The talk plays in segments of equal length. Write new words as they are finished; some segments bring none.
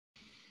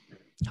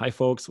Hi,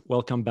 folks.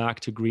 Welcome back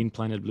to Green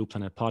Planet, Blue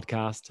Planet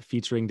podcast,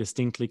 featuring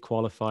distinctly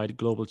qualified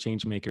global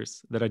change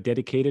makers that are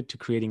dedicated to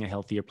creating a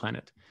healthier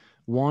planet,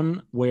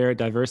 one where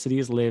diversity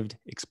is lived,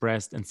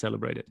 expressed, and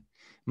celebrated.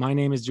 My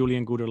name is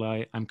Julian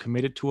Guderley. I'm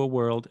committed to a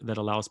world that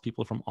allows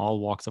people from all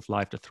walks of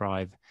life to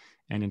thrive.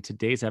 And in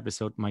today's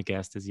episode, my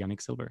guest is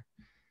Yanik Silver.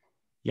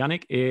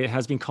 Yanik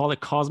has been called a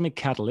cosmic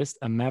catalyst,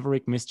 a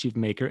Maverick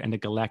Mischief-maker, and a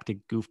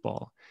Galactic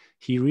Goofball.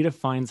 He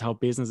redefines how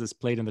business is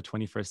played in the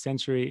 21st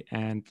century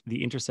and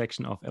the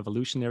intersection of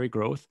evolutionary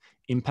growth,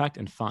 impact,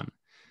 and fun.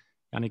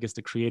 Yanik is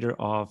the creator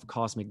of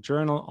Cosmic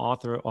Journal,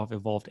 author of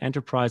Evolved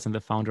Enterprise, and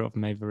the founder of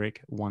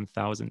Maverick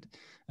 1000,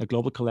 a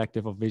global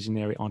collective of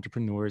visionary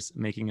entrepreneurs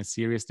making a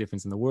serious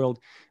difference in the world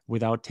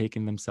without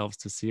taking themselves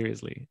too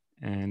seriously.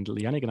 And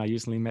Yanik and I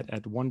recently met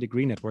at One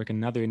Degree Network,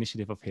 another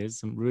initiative of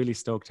his. I'm really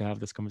stoked to have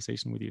this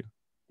conversation with you.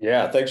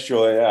 Yeah, thanks,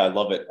 Julian. Yeah, I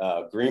love it.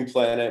 Green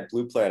planet,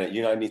 blue planet.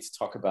 You and I need to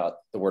talk about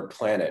the word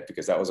planet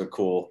because that was a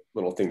cool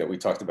little thing that we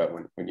talked about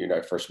when you and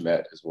I first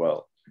met as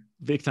well.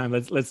 Big time.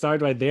 Let's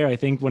start right there. I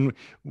think when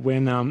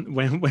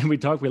we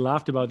talked, we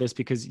laughed about this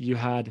because you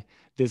had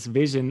this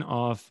vision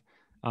of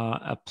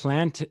a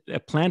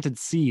planted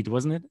seed,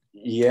 wasn't it?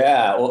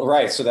 Yeah, well,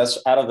 right. So that's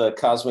out of the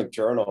Cosmic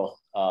Journal.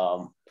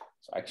 So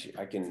actually,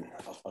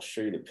 I'll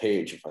show you the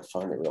page if I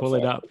find it real Pull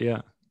fast. it up,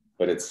 yeah.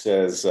 But it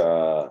says,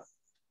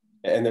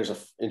 and there's an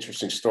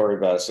interesting story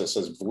about it. So it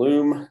says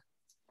bloom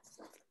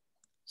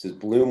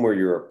where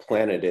you're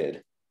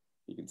planeted.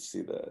 You can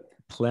see that.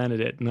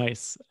 Planeted,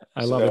 nice.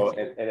 I love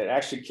it. And it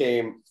actually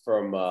came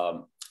from,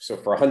 so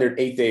for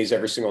 108 days,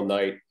 every single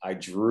night, I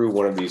drew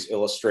one of these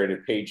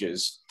illustrated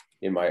pages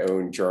in my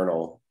own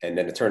journal, and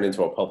then it turned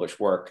into a published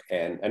work.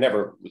 And I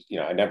never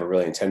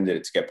really intended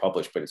it to get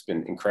published, but it's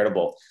been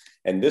incredible.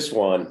 And this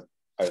one,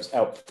 I was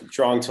out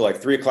drawing till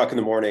like 3 o'clock in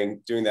the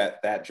morning, doing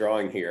that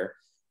drawing here.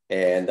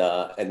 And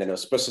then it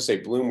was supposed to say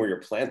bloom where you're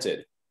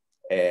planted.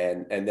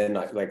 And then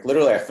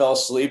I fell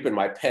asleep and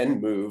my pen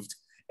moved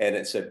and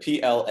it said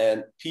Plane.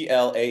 And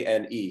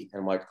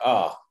I'm like,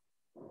 oh,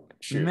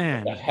 shoot,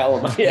 man, what the hell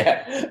am I?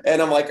 Yeah.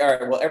 And I'm like, all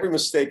right, well, every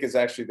mistake is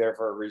actually there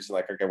for a reason.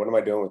 Like, okay, what am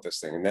I doing with this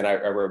thing? And then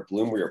I wrote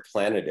bloom where you're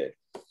planted,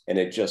 and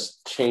it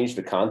just changed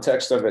the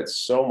context of it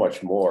so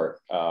much more.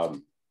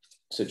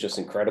 So just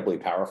incredibly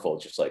powerful.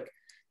 Just like,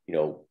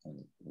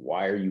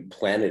 why are you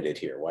planeted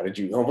here? Why did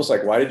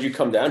you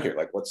come down here?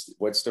 Like,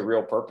 what's the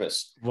real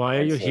purpose? Why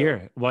are you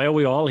here? Why are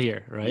we all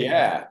here? Right?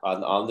 Yeah,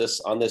 on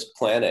this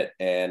planet.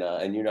 And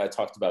I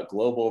talked about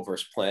global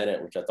versus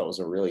planet, which I thought was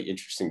a really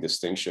interesting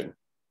distinction.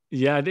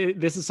 Yeah,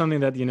 this is something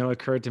that,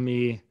 occurred to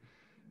me.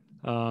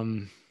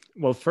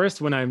 Well,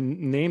 first when I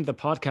named the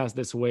podcast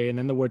this way, and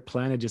then the word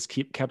planet just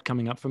kept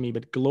coming up for me.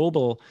 But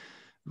global,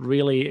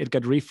 really, it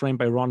got reframed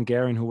by Ron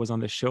Garin, who was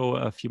on the show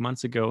a few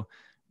months ago.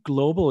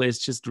 Global is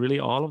just really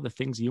all of the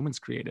things humans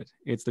created.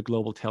 It's the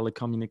global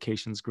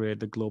telecommunications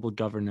grid, the global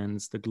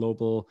governance, the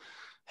global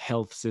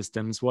health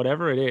systems,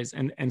 whatever it is.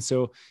 And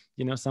so,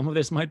 some of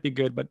this might be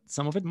good, but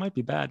some of it might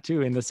be bad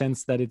too, in the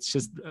sense that it's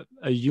just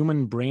a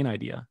human brain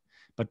idea.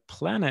 But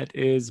planet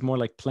is more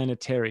like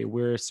planetary.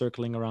 We're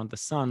circling around the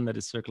sun that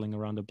is circling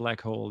around a black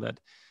hole that,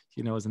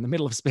 is in the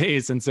middle of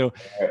space. And so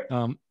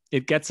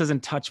it gets us in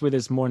touch with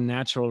this more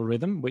natural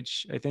rhythm,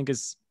 which I think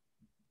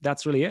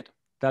that's really it.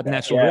 That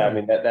natural rhythm. I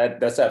mean,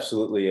 that's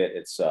absolutely it.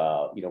 It's,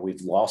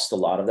 we've lost a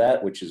lot of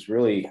that, which has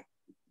really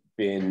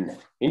been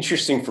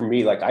interesting for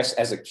me. Like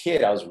as a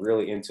kid, I was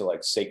really into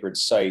like sacred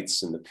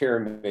sites and the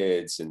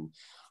pyramids and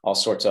all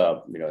sorts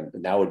of,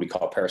 now would be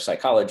called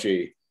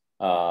parapsychology.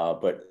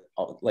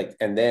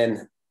 And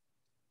then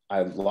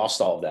I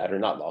lost all of that, or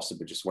not lost it,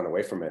 but just went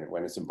away from it and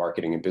went into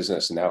marketing and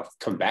business, and now I've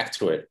come back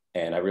to it.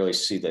 And I really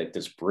see that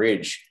this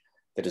bridge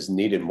that is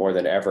needed more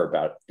than ever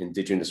about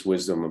indigenous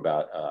wisdom,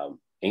 about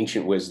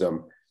ancient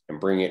wisdom, and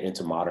bring it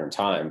into modern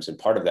times. And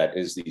part of that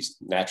is these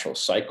natural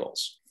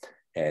cycles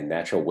and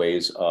natural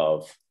ways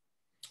of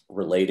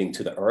relating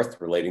to the earth,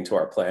 relating to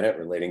our planet,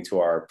 relating to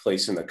our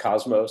place in the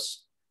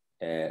cosmos,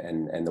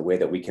 and the way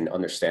that we can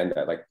understand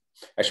that. Like,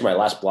 actually, my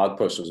last blog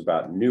post was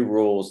about new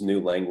rules, new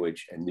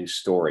language, and new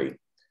story.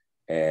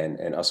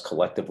 And us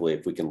collectively,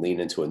 if we can lean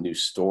into a new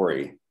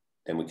story,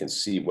 then we can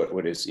see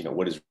what is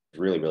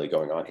really, really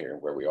going on here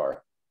and where we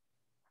are.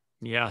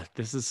 Yeah,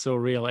 this is so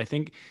real. I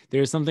think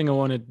there's something I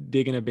want to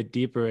dig in a bit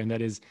deeper, and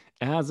that is,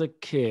 as a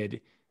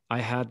kid, I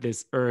had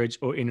this urge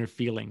or inner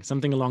feeling,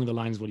 something along the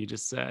lines of what you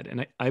just said.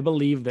 And I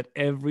believe that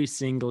every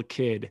single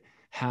kid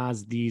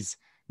has these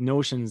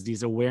notions,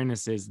 these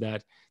awarenesses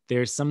that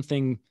there's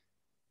something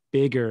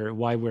bigger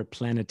why we're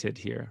planeted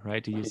here,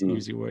 right? To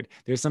use your word.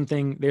 There's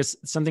something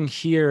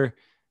here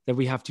that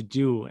we have to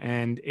do.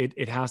 And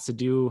it has to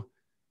do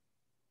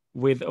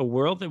with a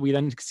world that we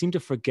then seem to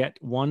forget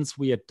once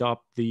we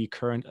adopt the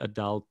current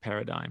adult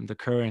paradigm, the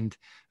current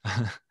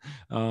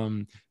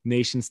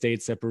nation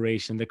state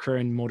separation, the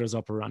current modus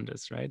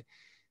operandus, right?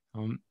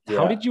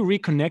 How did you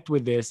reconnect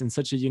with this in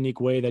such a unique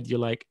way that you're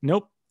like,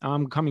 nope,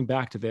 I'm coming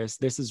back to this.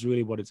 This is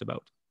really what it's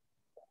about.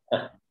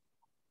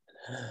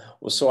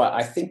 Well, so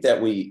I think that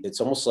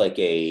it's almost like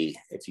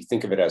if you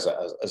think of it as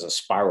a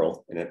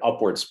spiral, and an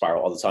upward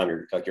spiral all the time,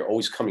 you're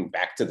always coming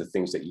back to the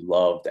things that you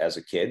loved as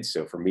a kid.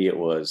 So for me, it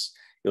was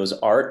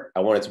art.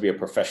 I wanted to be a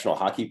professional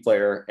hockey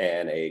player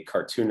and a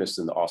cartoonist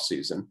in the off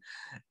season.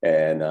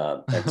 And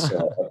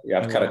so yeah,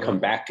 I've kind of come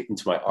back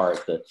into my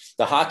art.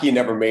 The hockey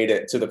never made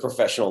it to the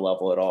professional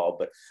level at all,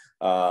 but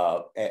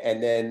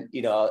and then,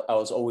 I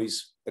was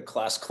always the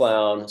class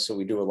clown. So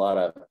we do a lot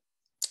of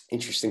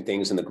interesting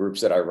things in the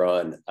groups that I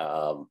run.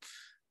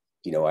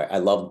 I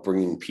love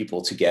bringing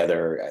people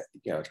together,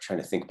 trying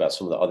to think about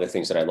some of the other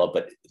things that I love,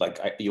 but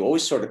you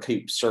always sort of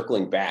keep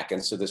circling back.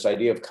 And so this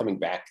idea of coming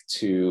back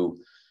to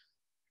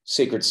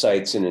sacred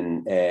sites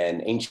and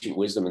ancient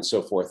wisdom and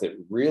so forth, it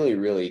really,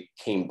 really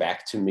came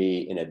back to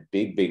me in a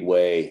big, big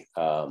way.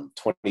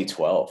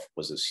 2012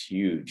 was this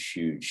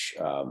huge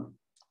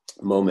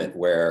moment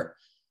where,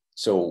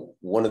 so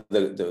one of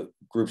the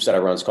groups that I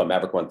run is called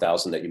Maverick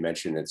 1000 that you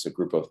mentioned. It's a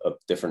group of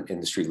different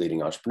industry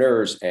leading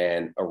entrepreneurs.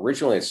 And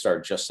originally it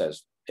started just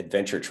as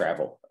adventure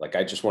travel. Like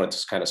I just wanted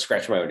to kind of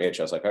scratch my own itch.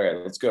 I was like, all right,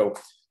 let's go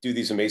do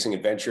these amazing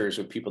adventures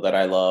with people that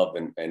I love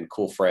and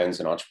cool friends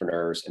and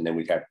entrepreneurs. And then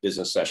we'd have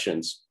business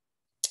sessions,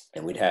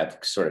 and we'd have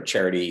sort of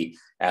charity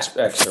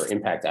aspects or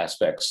impact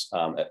aspects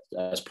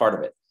as part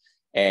of it.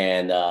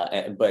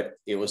 But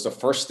it was the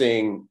first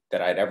thing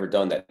that I'd ever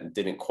done that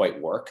didn't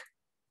quite work.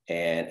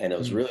 And it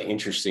was really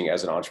interesting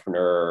as an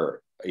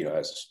entrepreneur,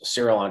 as a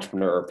serial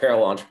entrepreneur,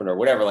 parallel entrepreneur,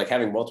 whatever, like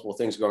having multiple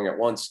things going at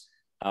once,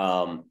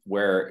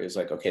 where it's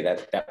like, okay,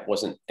 that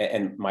wasn't,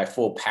 and my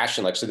full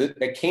passion, so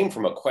that came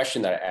from a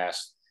question that I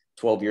asked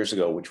 12 years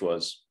ago, which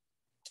was,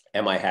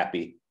 am I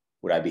happy?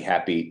 Would I be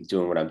happy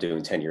doing what I'm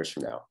doing 10 years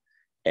from now?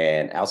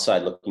 And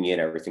outside looking in,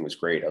 everything was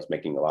great. I was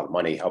making a lot of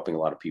money, helping a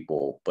lot of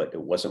people, but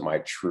it wasn't my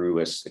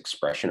truest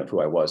expression of who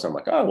I was. I'm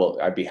like, oh, well,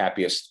 I'd be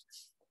happiest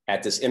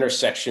at this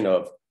intersection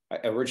of,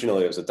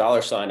 originally it was a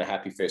dollar sign, a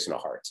happy face, and a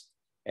heart.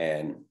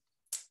 And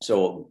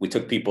so we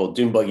took people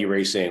dune buggy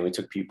racing. We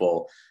took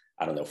people,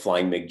 I don't know,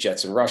 flying MiG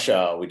jets in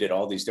Russia. We did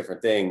all these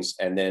different things.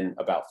 And then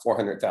about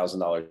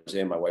 $400,000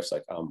 in, my wife's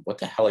like, what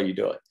the hell are you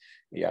doing?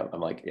 Yeah. I'm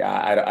like,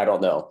 yeah, I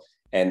don't know.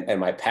 And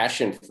my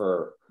passion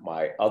for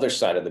my other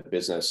side of the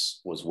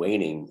business was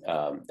waning.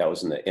 That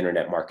was in the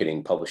internet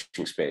marketing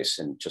publishing space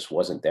and just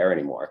wasn't there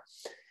anymore.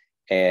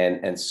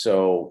 And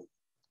so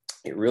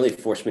it really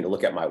forced me to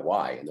look at my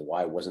why. And the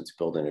why wasn't to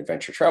build an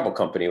adventure travel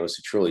company. It was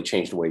to truly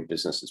change the way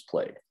business is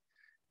played.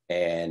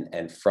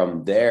 And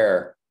from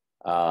there,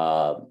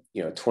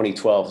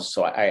 2012.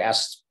 So I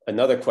asked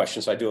another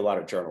question. So I do a lot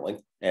of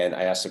journaling, and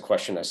I asked a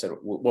question. I said,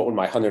 what would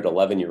my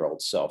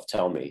 111-year-old self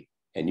tell me?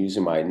 And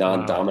using my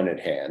non-dominant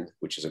hand,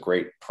 which is a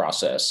great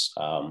process,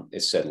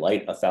 it said,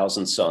 light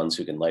 1,000 suns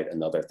who can light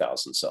another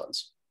 1,000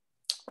 suns,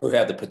 who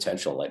have the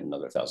potential to light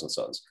another 1,000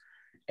 suns.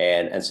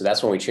 And so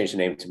that's when we changed the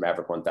name to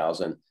Maverick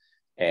 1000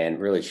 and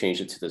really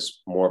changed it to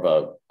this more of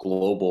a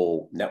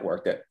global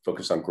network that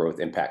focused on growth,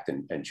 impact,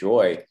 and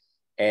joy.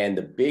 And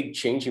the big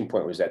changing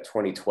point was at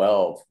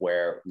 2012,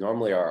 where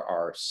normally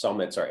our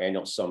summits, our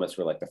annual summits,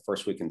 were like the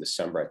first week in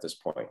December at this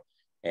point.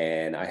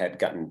 And I had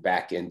gotten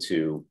back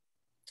into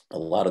a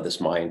lot of this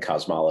Mayan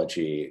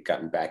cosmology,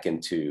 gotten back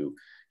into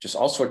just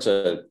all sorts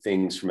of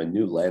things from a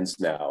new lens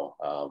now,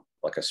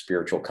 like a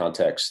spiritual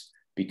context,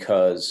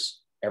 because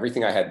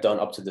everything I had done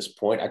up to this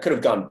point, I could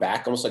have gone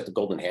back, almost like the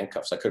golden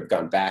handcuffs. I could have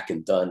gone back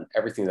and done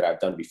everything that I've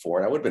done before,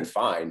 and I would have been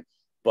fine.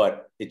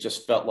 But it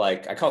just felt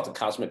like, I call it the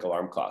cosmic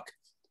alarm clock.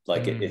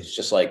 Like it's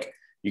just like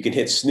you can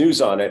hit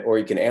snooze on it or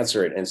you can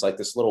answer it. And it's like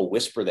this little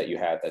whisper that you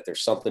have that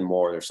there's something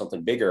more, there's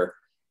something bigger.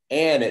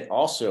 And it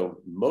also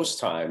most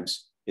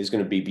times is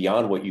going to be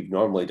beyond what you've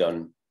normally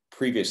done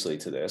previously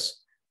to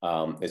this.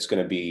 It's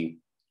going to be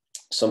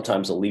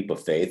sometimes a leap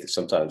of faith.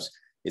 Sometimes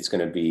it's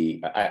going to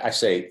be, I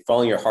say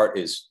following your heart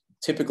is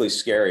typically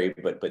scary,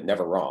 but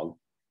never wrong.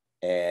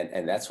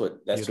 And that's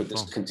what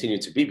this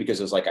continued to be,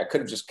 because it was like, I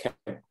could have just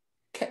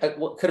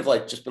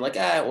just been like,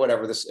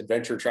 whatever, this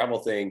adventure travel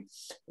thing,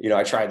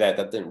 I tried that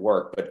didn't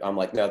work, but I'm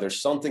like, no,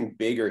 there's something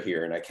bigger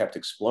here. And I kept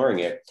exploring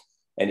it.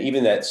 And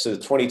even that, so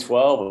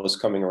 2012 was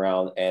coming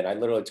around, and I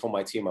literally told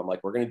my team, I'm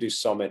like, we're going to do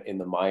summit in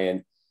the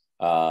Mayan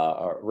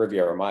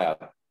Riviera Maya.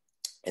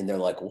 And they're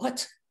like,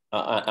 what?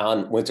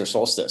 On winter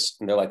solstice?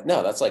 And they're like,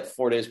 no, that's like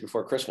 4 days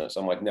before Christmas.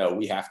 I'm like, no,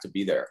 we have to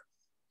be there.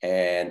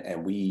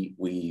 And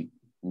we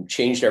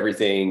changed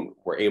everything.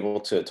 We're able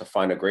to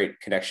find a great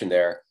connection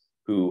there,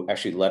 who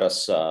actually let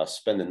us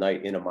spend the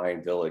night in a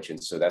Mayan village.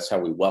 And so that's how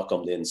we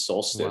welcomed in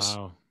solstice.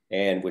 Wow.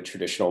 And with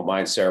traditional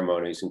Mayan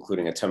ceremonies,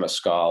 including a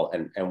temazcal.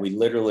 And we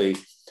literally,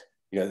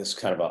 this is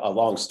kind of a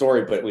long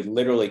story, but we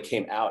literally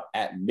came out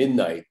at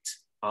midnight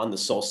on the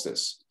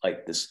solstice.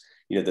 Like this,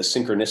 the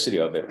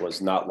synchronicity of it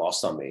was not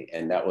lost on me.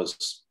 And that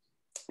was,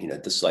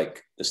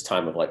 this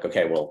time of like,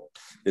 okay, well,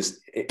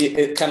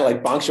 it kind of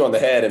like bonks you on the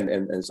head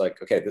and it's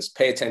like, okay,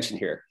 pay attention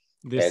here.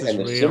 And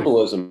the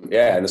symbolism,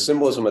 and the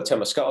symbolism of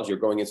temazcal, you're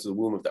going into the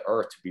womb of the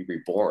earth to be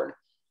reborn.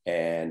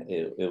 And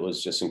it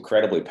was just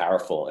incredibly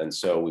powerful. And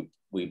so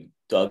we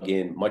dug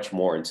in much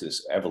more into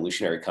this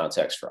evolutionary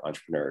context for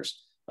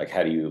entrepreneurs, like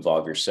how do you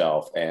evolve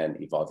yourself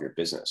and evolve your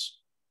business?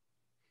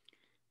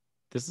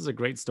 This is a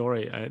great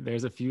story.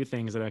 There's a few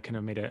things that I kind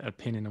of made a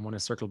pin in and want to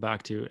circle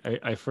back to.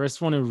 I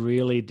first want to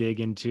really dig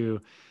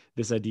into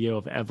this idea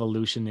of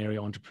evolutionary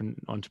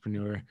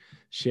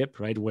entrepreneurship,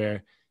 right?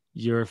 Where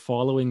you're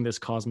following this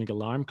cosmic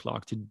alarm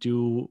clock to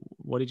do,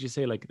 what did you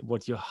say? Like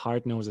what your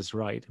heart knows is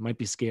right. It might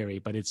be scary,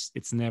 but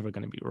it's never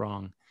going to be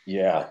wrong.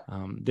 Yeah.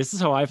 This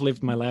is how I've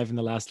lived my life in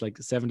the last like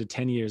 7 to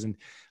 10 years. And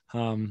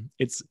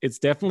it's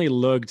definitely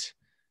looked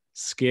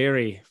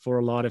scary for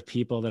a lot of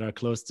people that are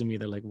close to me.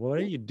 They're like, what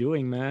are you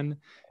doing, man?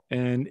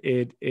 And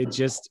it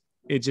just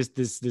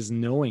this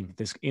knowing,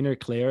 this inner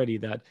clarity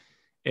that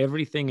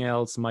everything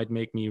else might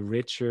make me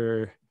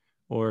richer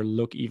or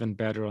look even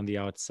better on the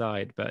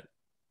outside, but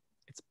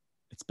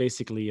it's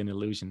basically an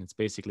illusion. It's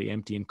basically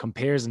empty in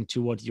comparison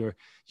to what your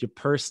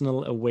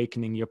personal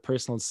awakening, your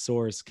personal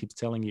source keeps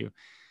telling you.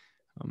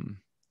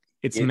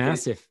 It's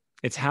massive.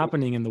 It's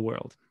happening in the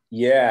world.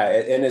 Yeah,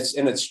 and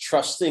it's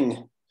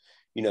trusting,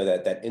 you know,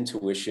 that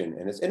intuition,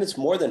 and it's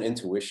more than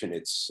intuition.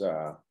 It's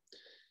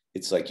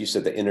like you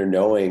said, the inner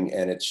knowing,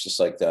 and it's just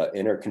like the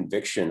inner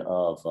conviction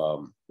of,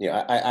 you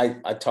know,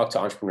 I talk to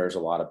entrepreneurs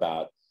a lot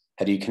about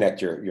how do you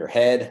connect your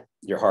head,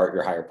 your heart,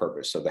 your higher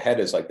purpose. So the head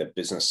is like the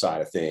business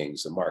side of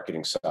things, the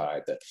marketing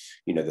side, the,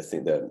 you know,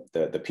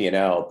 the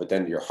P&L, but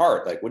then your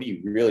heart, like, what do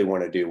you really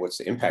want to do? What's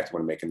the impact you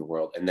want to make in the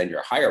world? And then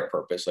your higher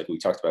purpose, like we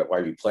talked about, why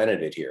you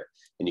planted it here,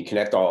 and you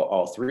connect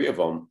all three of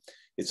them.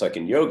 It's like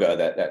in yoga,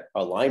 that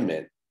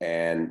alignment.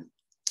 And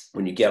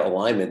when you get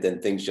alignment,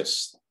 then things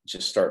just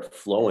start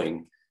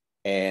flowing.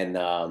 And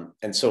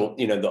so,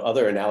 you know, the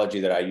other analogy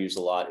that I use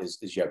a lot is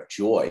you have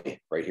joy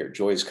right here.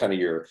 Joy is kind of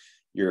your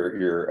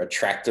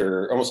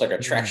attractor, almost like a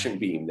traction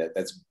beam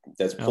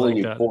that's pulling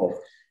you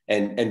forward.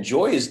 And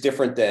joy is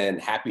different than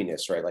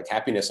happiness, right? Like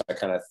happiness, I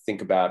kind of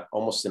think about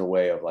almost in a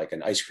way of like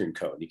an ice cream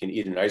cone. You can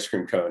eat an ice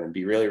cream cone and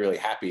be really, really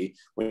happy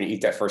when you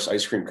eat that first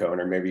ice cream cone,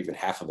 or maybe even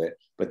half of it.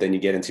 But then you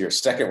get into your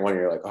second one and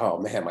you're like, oh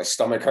man, my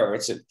stomach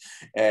hurts.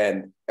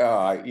 And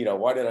you know,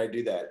 why did I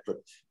do that?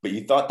 But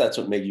you thought that's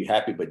what made you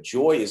happy. But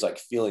joy is like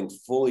feeling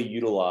fully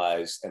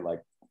utilized, and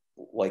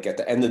like at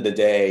the end of the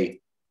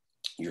day,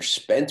 you're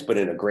spent, but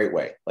in a great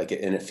way. And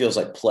it feels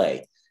like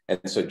play. And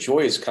so joy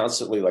is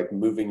constantly like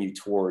moving you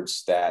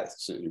towards that.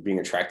 So you're being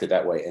attracted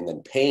that way. And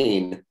then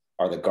pain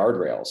are the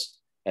guardrails.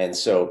 And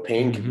so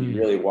pain can be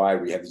really why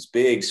we have these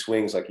big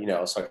swings. Like, you know,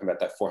 I was talking about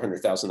that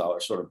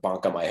 $400,000 sort of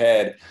bonk on my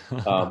head.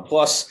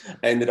 Plus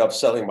I ended up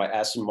selling my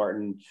Aston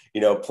Martin, you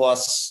know,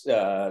 plus,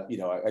 you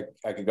know,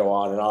 I could go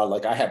on and on.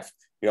 Like I have,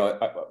 you know,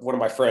 one of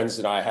my friends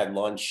and I had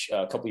lunch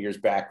a couple of years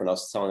back when I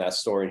was telling that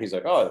story, and he's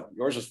like, "Oh,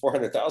 yours was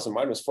 400,000,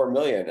 mine was 4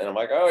 million," and I'm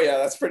like, "Oh yeah,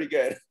 that's pretty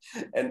good."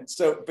 And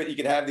so, but you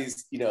can have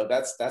these, you know,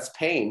 that's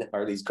pain,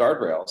 or these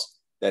guardrails.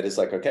 That is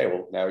like, okay,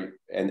 well now,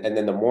 and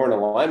then the more in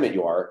alignment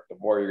you are, the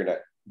more you're gonna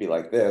be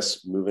like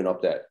this, moving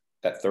up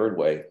that third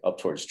way up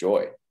towards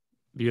joy.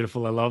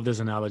 Beautiful. I love this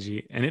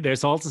analogy. And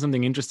there's also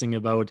something interesting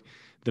about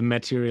the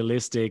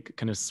materialistic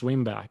kind of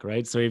swim back,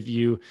 right? So if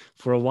you,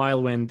 for a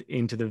while, went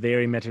into the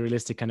very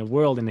materialistic kind of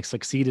world and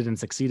succeeded and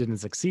succeeded and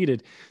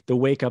succeeded, the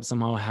wake up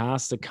somehow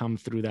has to come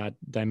through that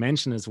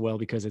dimension as well,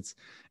 because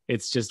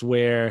it's just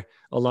where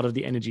a lot of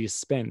the energy is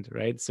spent,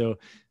 right? So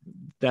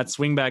that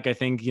swing back, I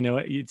think, you know,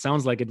 it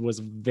sounds like it was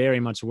very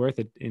much worth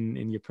it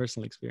in your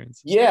personal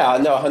experience. Yeah,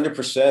 no,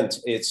 100%.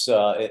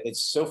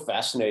 It's so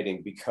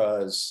fascinating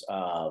because,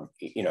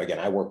 you know, again,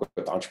 I work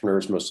with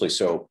entrepreneurs mostly.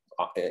 So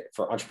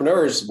for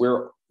entrepreneurs,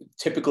 we're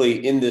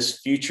typically in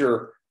this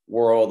future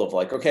world of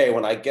like, okay,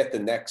 when I get the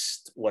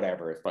next,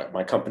 whatever, if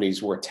my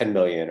company's worth 10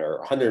 million or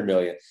 100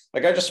 million,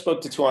 like I just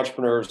spoke to 2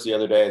 entrepreneurs the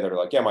other day that are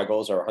like, yeah, my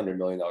goals are $100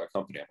 million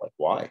company. I'm like,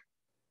 why?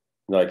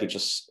 Like, it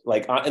just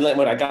like, and then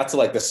when I got to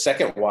like the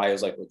second why, I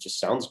was like, well, it just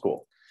sounds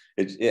cool.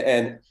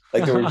 And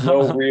like, there was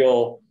no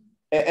real,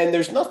 and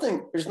there's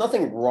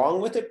nothing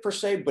wrong with it per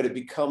se, but it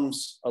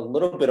becomes a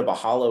little bit of a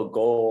hollow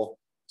goal.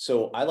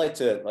 So I like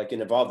to, like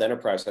in Evolved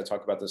Enterprise, I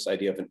talk about this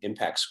idea of an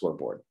impact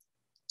scoreboard.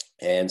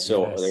 And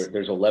so Yes.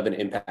 there's 11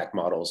 impact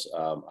models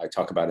I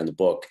talk about in the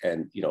book.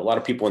 And, you know, a lot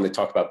of people, when they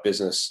talk about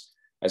business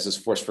as this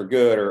force for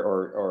good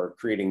or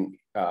creating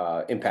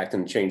impact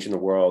and change in the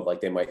world,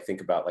 like they might think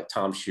about like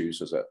Tom's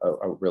Shoes was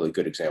a really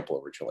good example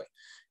originally.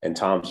 And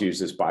Tom's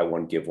used this buy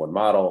one, give one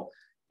model.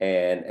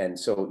 And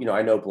so, you know,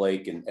 I know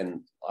Blake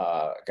and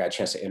got a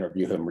chance to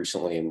interview him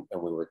recently, and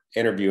we were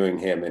interviewing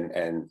him,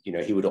 and, you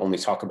know, he would only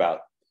talk about,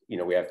 you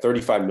know, we have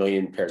 35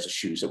 million pairs of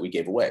shoes that we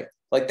gave away.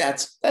 Like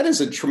that is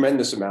a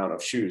tremendous amount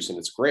of shoes, and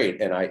it's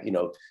great. And I, you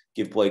know,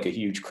 give Blake a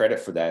huge credit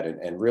for that.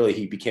 And really,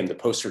 he became the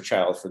poster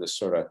child for this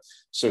sort of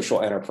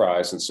social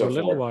enterprise and so forth. For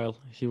a little while,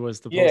 he was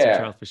the poster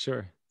child for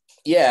sure.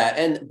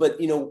 Yeah. But,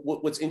 you know,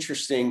 what's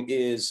interesting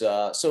is,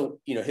 so,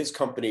 you know, his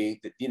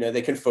company, you know,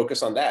 they can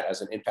focus on that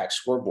as an impact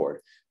scoreboard.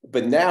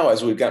 But now,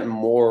 as we've gotten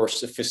more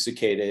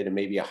sophisticated and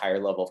maybe a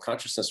higher level of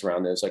consciousness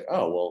around it, it's like,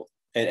 oh, well,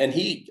 and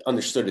he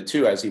understood it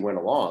too, as he went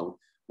along,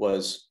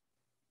 was,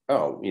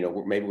 oh, you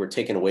know, maybe we're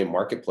taking away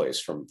marketplace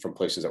from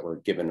places that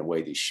were giving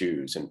away these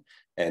shoes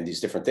and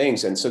these different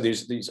things. And so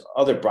there's these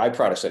other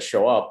byproducts that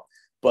show up.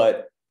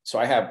 But so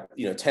I have,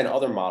 10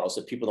 other models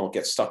that people don't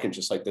get stuck in,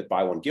 just like the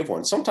buy one, give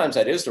one. Sometimes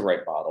that is the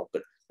right model,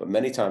 but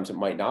many times it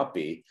might not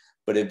be.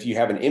 But if you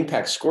have an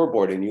impact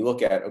scoreboard and you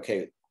look at,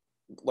 okay,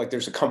 like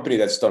there's a company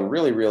that's done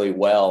really, really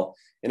well,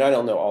 and I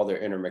don't know all their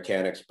inner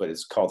mechanics, but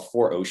it's called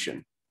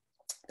 4Ocean.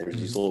 There's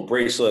these little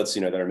bracelets,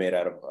 that are made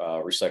out of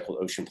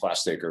recycled ocean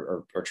plastic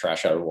or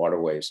trash out of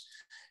waterways.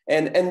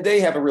 And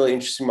they have a really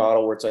interesting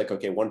model where it's like,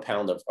 okay, 1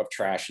 pound of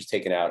trash is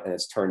taken out and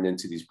it's turned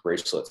into these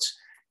bracelets.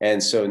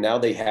 And so now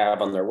they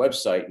have on their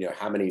website,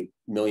 how many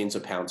millions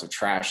of pounds of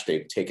trash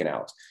they've taken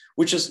out,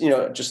 which is,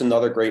 just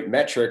another great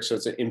metric. So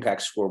it's an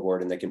impact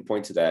scoreboard and they can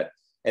point to that.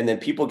 And then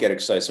people get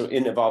excited. So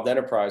in Evolved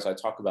Enterprise, I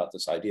talk about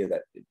this idea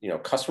that,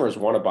 customers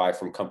want to buy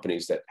from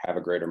companies that have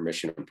a greater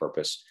mission and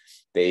purpose.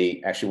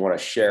 They actually want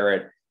to share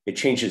it. It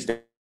changes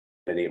the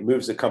identity. It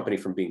moves the company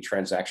from being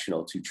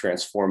transactional to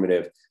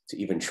transformative to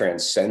even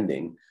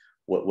transcending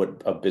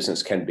what a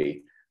business can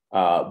be.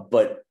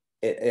 But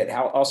it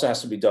also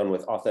has to be done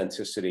with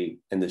authenticity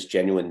and this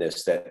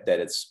genuineness that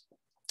it's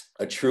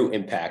a true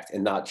impact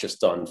and not just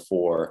done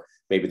for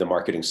maybe the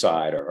marketing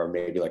side or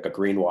maybe like a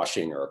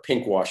greenwashing or a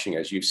pink washing,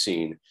 as you've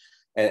seen.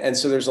 And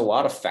so there's a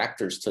lot of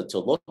factors to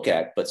look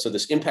at. But so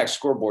this impact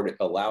scoreboard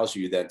allows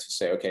you then to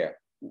say, okay,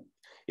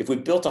 if we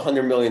built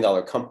 $100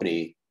 million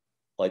company,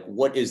 like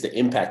what is the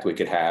impact we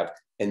could have?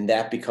 And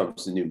that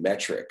becomes the new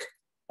metric.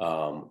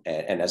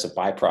 And as a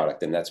byproduct,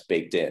 then that's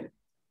baked in.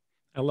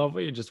 I love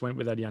what you just went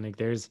with that, Yanik.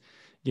 There's,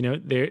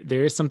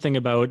 there is something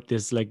about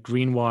this like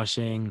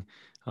greenwashing,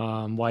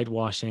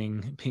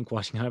 whitewashing,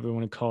 pinkwashing, however you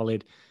want to call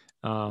it,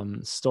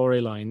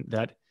 storyline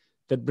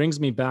that brings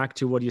me back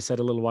to what you said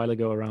a little while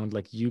ago around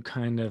like you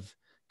kind of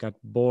got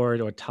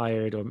bored or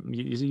tired, or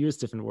you use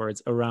different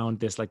words around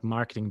this like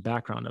marketing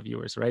background of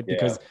yours, right? Yeah.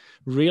 Because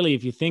really,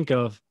 if you think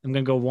of, I'm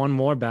going to go one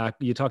more back.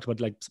 You talked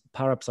about like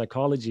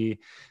parapsychology.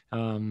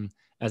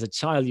 As a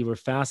child, you were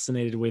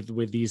fascinated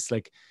with these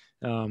like,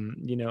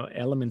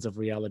 elements of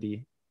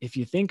reality. If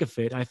you think of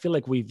it, I feel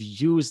like we've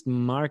used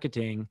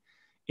marketing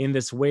in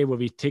this way where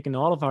we've taken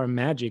all of our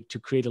magic to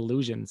create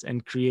illusions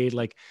and create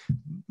like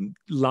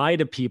lie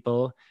to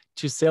people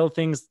to sell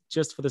things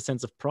just for the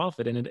sense of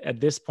profit. And at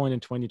this point in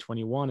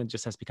 2021, it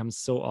just has become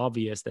so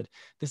obvious that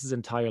this is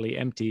entirely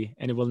empty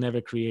and it will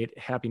never create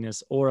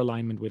happiness or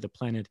alignment with the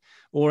planet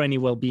or any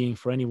well-being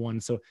for anyone.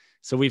 So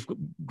we've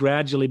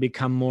gradually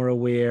become more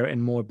aware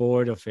and more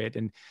bored of it.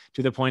 And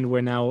to the point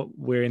where now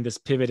we're in this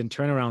pivot and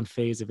turnaround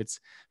phase, if it's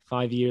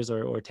 5 years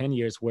or 10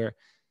 years, where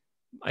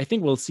I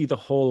think we'll see the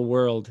whole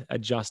world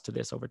adjust to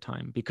this over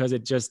time because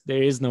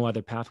there is no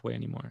other pathway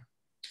anymore.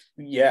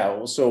 Yeah.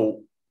 Well,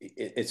 so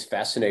it's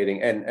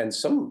fascinating. And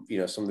some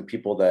of the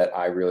people that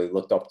I really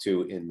looked up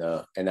to in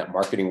that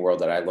marketing world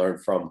that I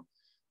learned from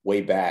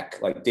way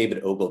back, like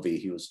David Ogilvy,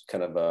 he was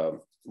kind of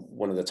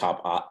one of the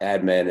top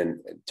ad men in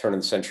turn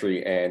of the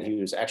century. And he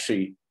was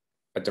actually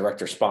a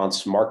direct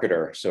response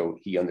marketer. So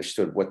he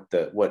understood what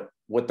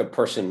the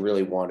person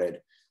really wanted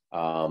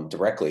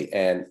directly.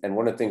 And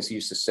one of the things he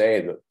used to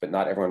say, but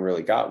not everyone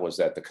really got, was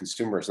that the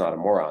consumer is not a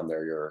moron.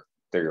 They're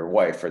your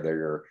wife or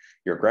they're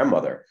your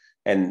grandmother.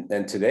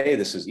 And today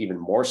this is even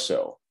more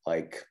so.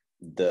 Like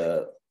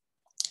the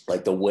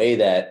way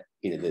that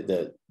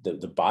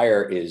the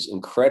buyer is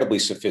incredibly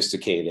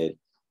sophisticated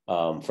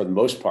for the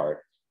most part,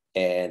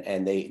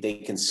 and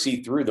they can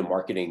see through the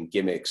marketing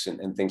gimmicks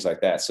and things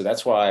like that. So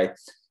that's why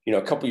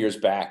a couple of years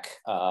back,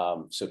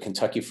 so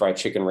Kentucky Fried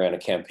Chicken ran a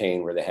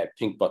campaign where they had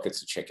pink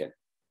buckets of chicken.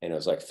 And it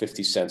was like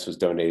 50 cents was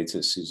donated to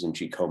the Susan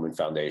G. Komen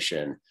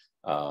Foundation.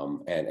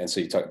 And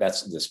so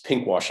that's this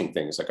pink washing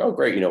thing. It's like, oh,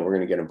 great. We're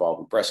going to get involved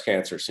in breast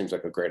cancer. Seems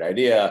like a great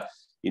idea.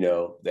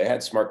 They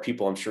had smart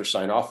people, I'm sure,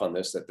 sign off on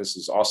this, that this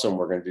is awesome.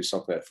 We're going to do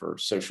something for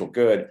social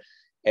good.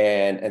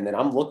 And then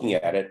I'm looking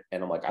at it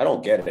and I'm like, I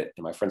don't get it.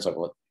 And my friend's like,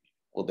 well,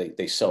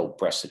 they sell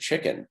breasts of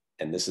chicken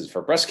and this is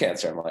for breast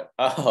cancer. I'm like,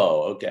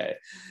 oh, okay.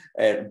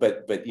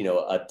 But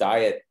a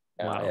diet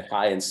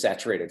high in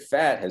saturated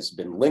fat has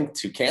been linked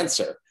to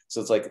cancer. So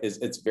it's like,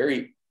 it's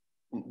very,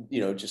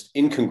 just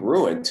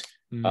incongruent.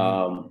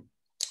 Out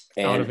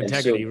of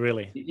integrity,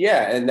 really.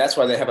 Yeah. And that's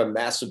why they have a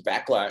massive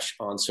backlash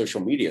on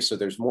social media. So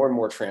there's more and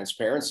more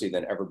transparency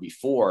than ever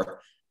before.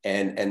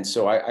 And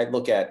so I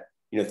look at,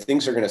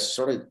 things are going to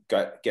sort of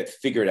get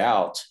figured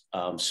out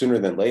sooner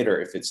than later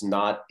if it's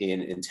not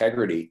in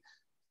integrity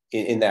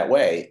in that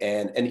way.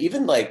 And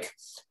even like,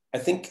 I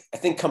think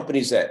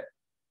companies that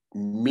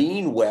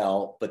mean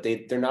well, but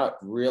they're not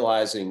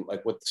realizing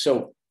like what,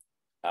 so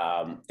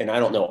and I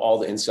don't know all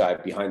the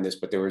inside behind this,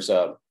 but there was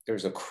a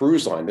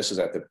cruise line. This is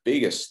at the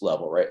biggest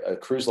level, right? A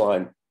cruise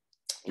line.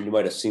 You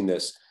might have seen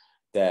this.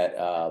 That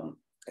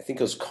I think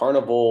it was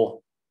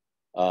Carnival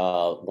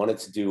wanted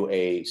to do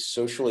a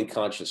socially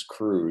conscious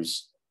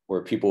cruise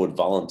where people would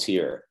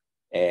volunteer,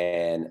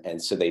 and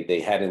so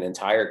they had an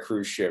entire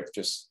cruise ship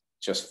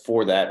just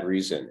for that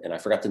reason. And I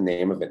forgot the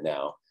name of it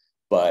now,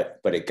 but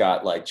it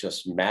got like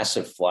just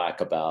massive flack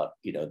about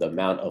the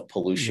amount of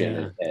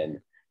pollution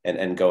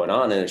and going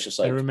on. And it's just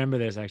like, I remember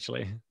this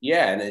actually.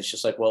 Yeah. And it's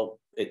just like, well,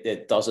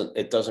 it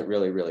doesn't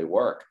really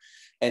work.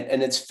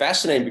 And it's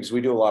fascinating because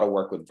we do a lot of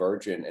work with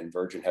Virgin, and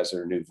Virgin has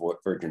their new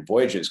Virgin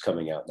Voyages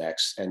coming out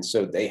next. And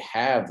so they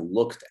have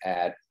looked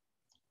at,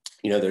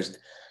 there's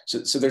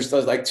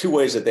like two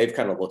ways that they've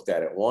kind of looked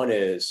at it. One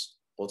is,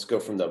 let's go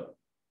from the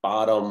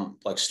bottom,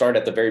 like start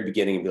at the very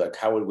beginning and be like,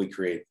 how would we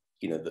create,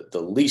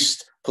 the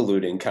least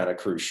polluting kind of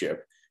cruise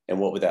ship? And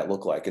what would that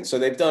look like? And so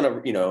they've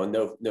done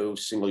no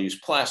single-use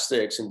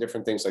plastics and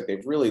different things. Like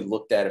they've really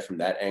looked at it from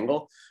that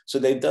angle. So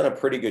they've done a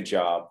pretty good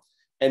job.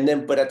 And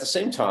then, but at the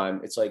same time,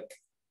 it's like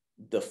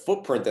the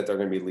footprint that they're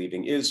going to be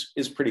leaving is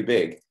pretty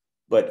big.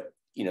 But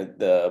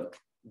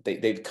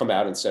they've come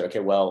out and said, okay,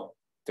 well,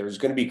 there's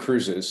going to be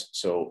cruises,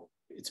 so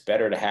it's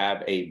better to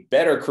have a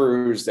better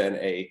cruise than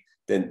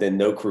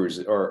no cruise,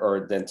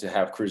 or than to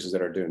have cruises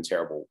that are doing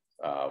terrible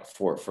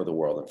for the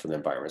world and for the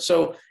environment.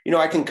 So,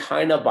 I can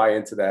kind of buy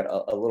into that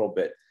a little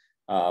bit,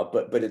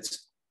 but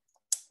it's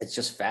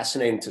just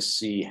fascinating to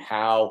see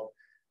how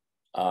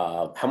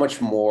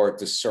much more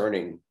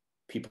discerning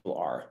people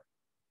are.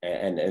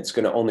 And it's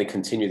going to only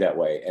continue that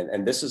way.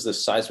 And this is the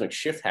seismic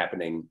shift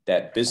happening,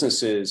 that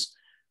businesses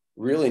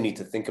really need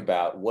to think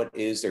about what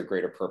is their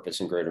greater purpose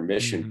and greater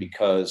mission,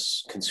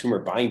 because consumer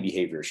buying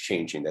behavior is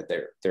changing, that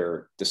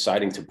they're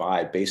deciding to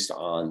buy based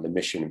on the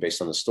mission and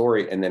based on the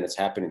story. And then it's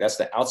happening, that's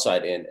the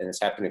outside in, and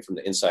it's happening from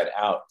the inside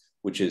out,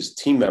 which is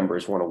team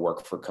members want to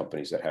work for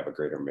companies that have a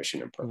greater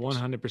mission and purpose.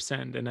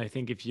 100%. And I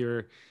think if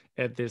you're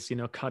at this,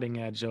 cutting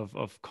edge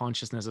of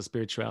consciousness, of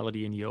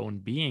spirituality in your own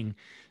being,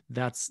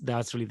 that's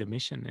really the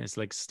mission. It's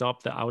like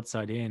stop the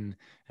outside in,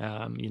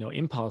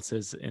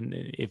 impulses. And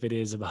if it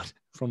is about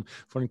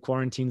from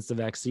quarantines to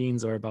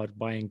vaccines, or about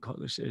buying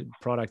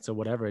products or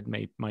whatever it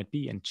might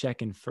be, and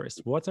check in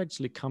first. What's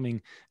actually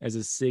coming as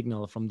a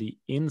signal from the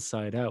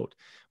inside out?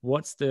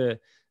 What's the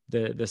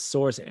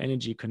source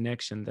energy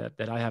connection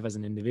that I have as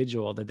an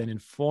individual that then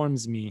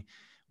informs me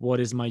what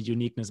is my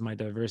uniqueness, my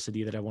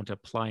diversity that I want to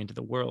apply into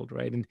the world,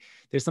 right? And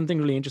there's something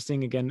really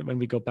interesting, again, when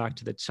we go back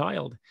to the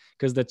child,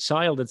 because the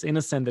child that's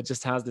innocent, that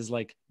just has this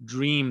like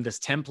dream, this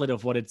template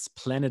of what it's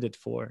planeted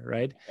for,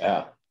 right?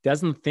 Yeah.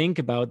 Doesn't think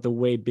about the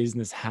way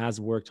business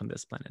has worked on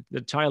this planet. The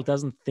child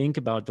doesn't think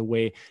about the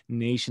way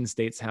nation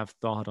states have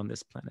thought on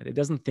this planet. It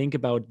doesn't think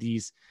about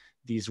these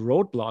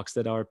roadblocks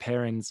that our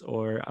parents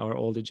or our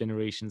older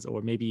generations,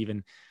 or maybe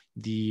even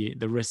the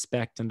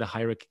respect and the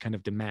hierarchy kind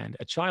of demand.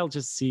 A child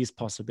just sees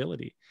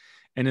possibility.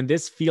 And in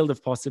this field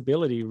of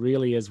possibility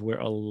really is where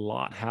a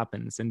lot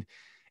happens. And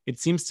it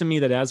seems to me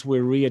that as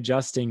we're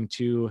readjusting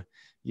to,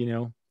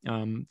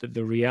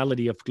 the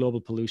reality of global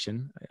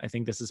pollution, I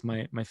think this is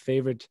my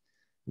favorite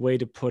way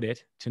to put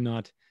it, to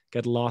not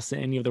get lost in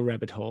any of the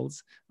rabbit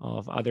holes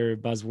of other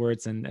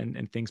buzzwords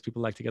and things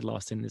people like to get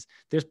lost in, is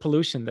there's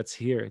pollution that's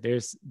here.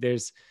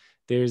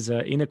 There's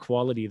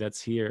inequality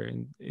that's here,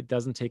 and it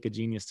doesn't take a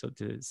genius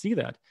to see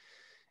that.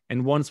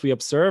 And once we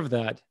observe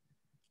that,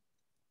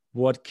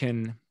 what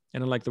can, I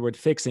don't like the word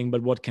fixing,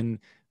 but what can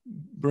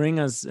bring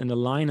us and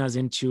align us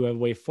into a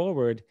way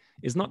forward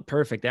is not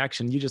perfect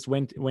action. You just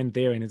went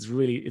there, and it's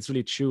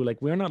really true.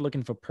 Like, we're not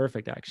looking for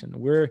perfect action.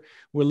 We're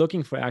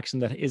looking for action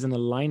that is in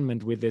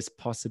alignment with this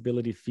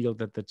possibility field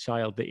that the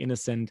child, the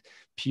innocent,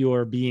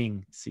 pure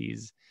being,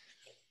 sees.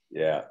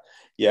 Yeah.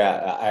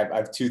 I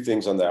have two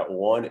things on that.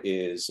 One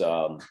is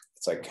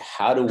it's like,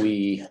 how do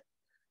we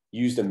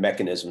use the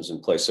mechanisms in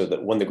place? So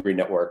that 1 Degree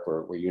Network,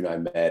 where you and I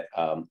met,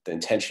 the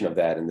intention of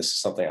that, and this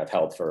is something I've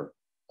held for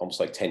almost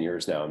like 10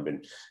 years now and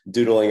been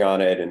doodling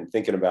on it and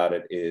thinking about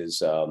it,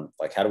 is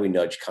like, how do we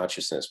nudge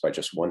consciousness by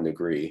just 1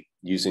 degree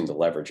using the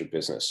leverage of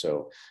business?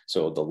 So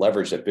the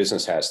leverage that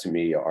business has, to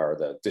me, are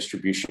the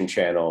distribution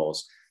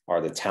channels, are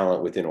the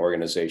talent within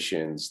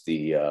organizations,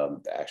 the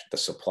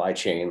supply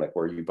chain, like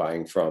where are you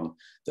buying from,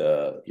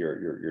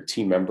 your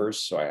team members.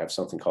 So I have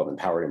something called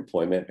empowered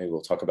employment, maybe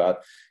we'll talk about.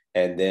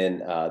 And then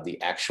the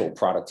actual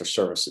product or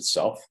service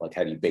itself, like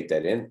how do you bake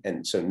that in?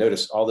 And so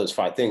notice all those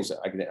 5 things.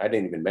 I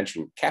didn't even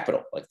mention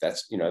capital, like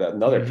that's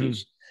another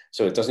piece.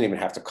 So it doesn't even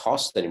have to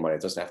cost any money.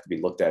 It doesn't have to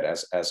be looked at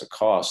as a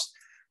cost.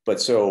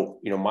 But so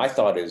my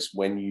thought is,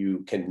 when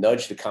you can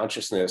nudge the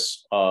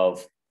consciousness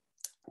of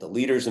the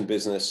leaders in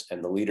business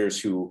and the leaders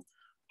who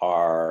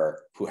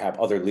have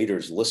other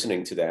leaders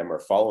listening to them or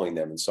following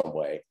them in some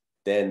way,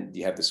 then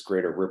you have this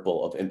greater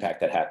ripple of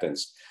impact that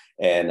happens.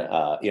 And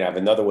I have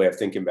another way of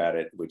thinking about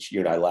it, which you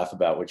and I laugh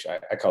about, which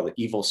I call the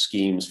evil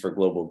schemes for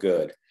global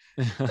good.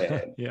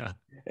 And, yeah.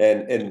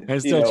 And I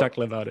still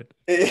chuckle about it.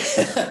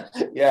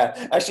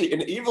 Yeah, actually,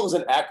 and evil is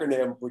an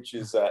acronym, which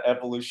is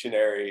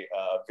evolutionary,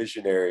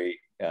 visionary,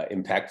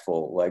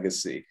 impactful,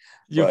 legacy.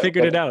 You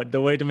figured it out,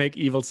 the way to make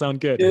evil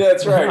sound good. Yeah,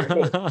 that's right.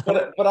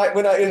 But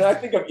when I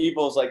think of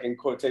evil as like in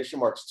quotation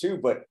marks too,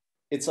 but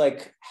it's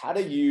like how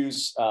to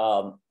use,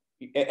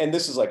 and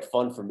this is like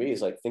fun for me,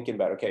 is like thinking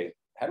about, okay,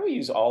 how do we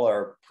use all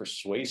our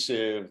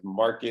persuasive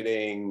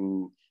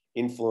marketing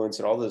influence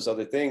and all those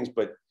other things,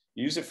 but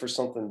use it for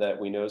something that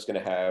we know is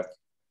going to have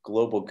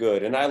global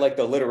good. And I like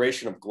the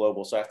alliteration of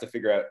global. So I have to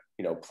figure out,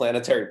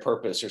 planetary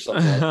purpose or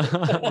something like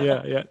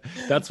that. Yeah.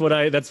 That's what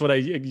I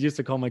used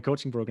to call my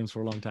coaching programs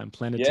for a long time,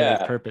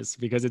 planetary purpose,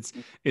 because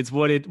it's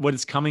what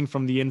is coming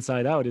from the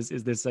inside out is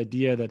this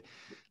idea that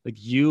like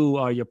you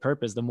are your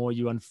purpose. The more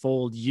you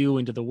unfold you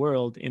into the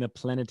world in a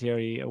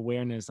planetary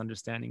awareness,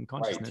 understanding,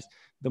 consciousness,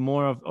 the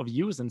more of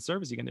use and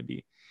service you're going to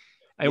be.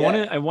 I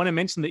want to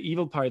mention the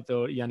evil part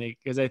though, Yanik,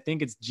 because I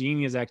think it's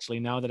genius actually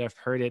now that I've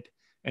heard it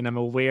and I'm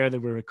aware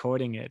that we're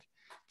recording it.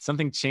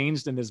 Something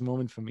changed in this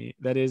moment for me.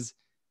 That is,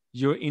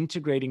 you're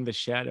integrating the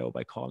shadow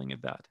by calling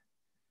it that.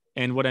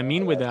 And what I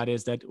mean with that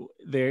is that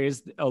there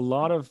is a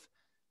lot of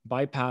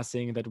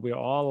bypassing that we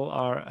all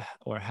are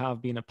or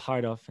have been a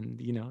part of. And,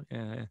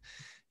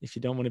 if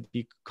you don't want to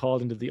be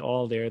called into the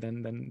all there,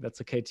 then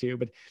that's okay too.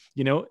 But,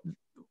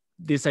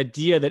 this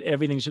idea that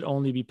everything should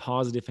only be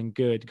positive and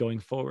good going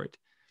forward.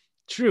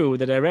 True,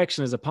 the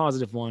direction is a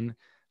positive one.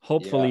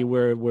 Hopefully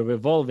we're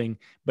evolving,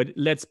 but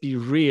let's be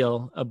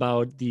real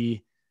about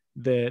the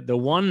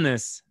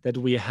oneness that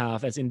we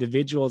have as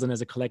individuals and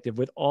as a collective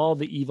with all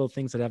the evil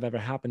things that have ever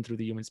happened through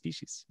the human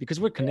species, because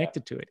we're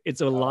connected to it.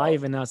 It's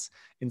alive in us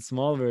in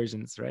small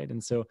versions, right?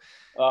 And so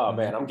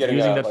man, I'm getting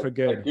using that for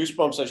good.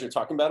 Goosebumps as you're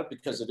talking about it,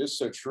 because it is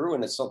so true,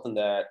 and it's something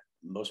that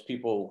most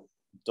people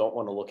don't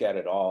want to look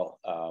at all.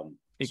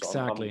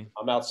 Exactly.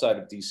 So I'm outside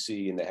of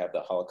DC, and they have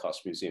the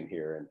Holocaust Museum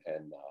here,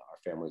 and our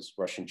family's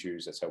Russian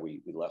Jews. That's how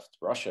we left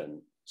Russia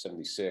in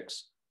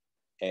 '76.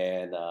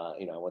 And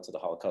I went to the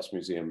Holocaust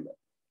Museum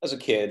as a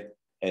kid,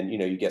 and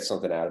you get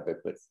something out of it.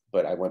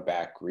 But I went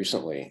back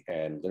recently,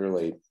 and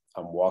literally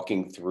I'm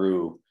walking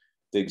through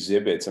the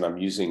exhibits, and I'm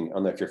using, I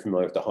don't know if you're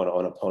familiar with the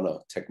Ho'oponopono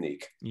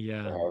technique,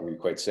 or however you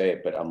quite say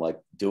it, but I'm like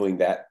doing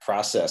that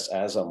process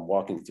as I'm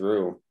walking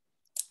through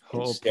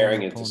and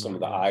staring into some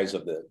of the eyes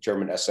of the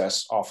German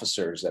SS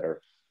officers that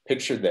are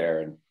pictured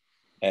there.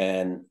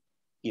 And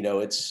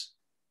it's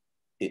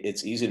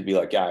easy to be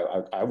like,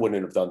 I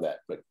wouldn't have done that.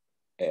 But,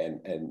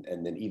 and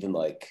then even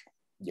like,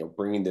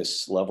 bringing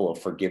this level of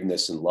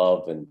forgiveness and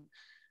love, and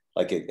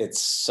like, it's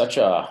such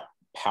a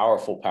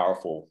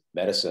powerful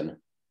medicine.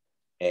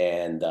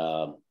 And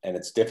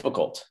it's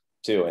difficult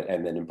too.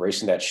 And then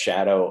embracing that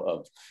shadow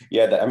of,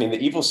 the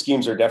evil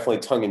schemes are definitely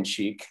tongue in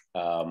cheek.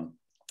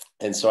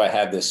 And so I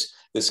have this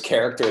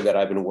character that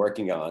I've been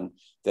working on,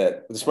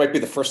 that this might be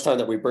the first time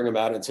that we bring him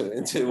out into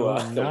the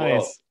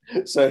world.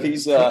 So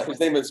he's his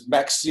name is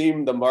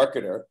Maxime the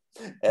Marketer.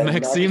 And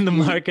Maxime the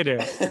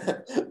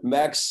Marketer.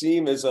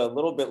 Maxime is a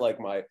little bit like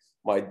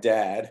my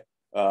dad.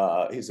 He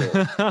has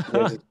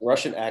a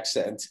Russian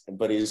accent,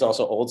 but he's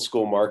also old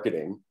school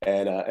marketing,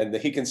 and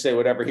he can say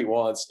whatever he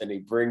wants, and he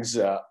brings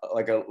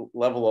like a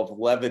level of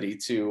levity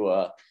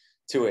to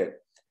it.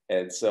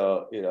 And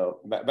so,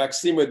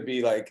 Maxime would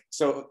be like,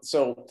 so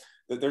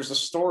there's a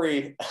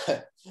story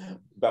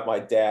about my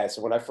dad.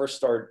 So when I first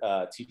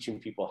started teaching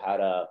people how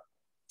to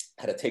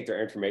take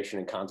their information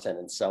and content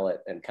and sell it,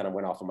 and kind of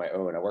went off on my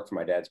own. I worked for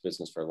my dad's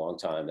business for a long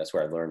time. That's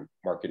where I learned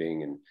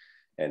marketing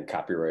and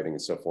copywriting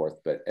and so forth.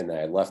 And then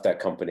I left that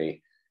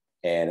company,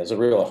 and it was a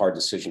real hard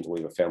decision to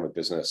leave a family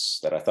business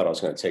that I thought I was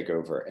going to take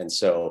over. And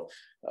so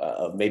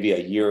maybe a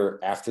year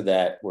after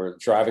that, we're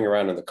driving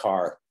around in the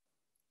car.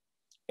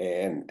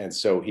 And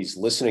so he's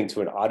listening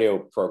to an audio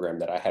program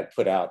that I had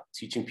put out,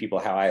 teaching people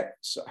how I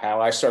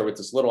started with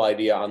this little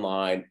idea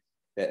online,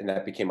 and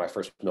that became my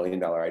first $1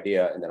 million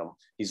idea. And then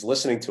he's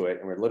listening to it,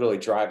 and we're literally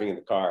driving in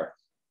the car,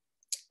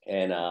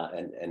 and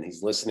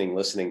he's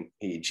listening.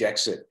 He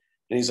ejects it,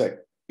 and he's like,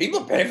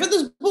 "People pay for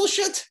this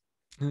bullshit."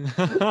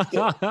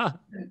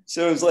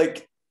 So it's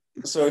like,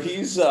 so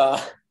he's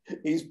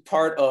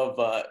part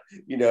of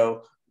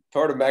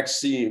part of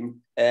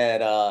Maxime,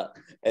 but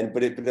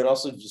it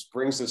also just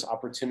brings this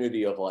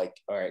opportunity of like,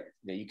 all right,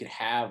 you could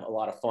have a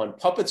lot of fun.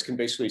 Puppets can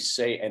basically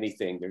say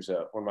anything. There's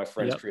one of my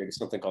friends created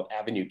something called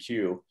Avenue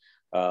Q,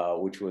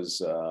 which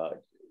was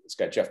it's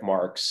got Jeff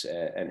Marks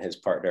and his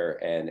partner,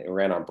 and it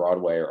ran on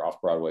Broadway or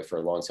off Broadway for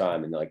a long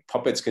time. And like,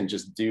 puppets can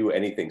just do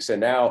anything. So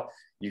now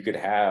you could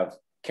have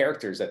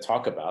characters that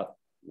talk about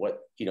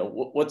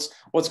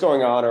what's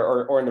going on,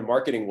 or in the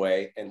marketing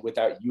way, and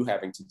without you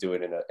having to do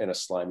it in a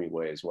slimy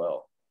way as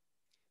well.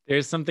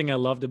 There's something I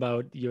loved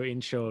about your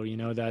intro,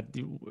 that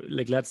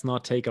like, let's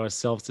not take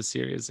ourselves too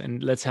serious,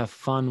 and let's have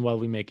fun while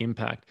we make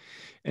impact.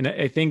 And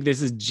I think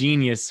this is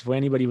genius for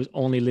anybody who's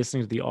only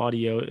listening to the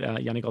audio.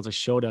 Yanik also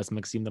showed us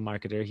Maxime the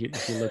Marketer. He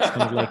looks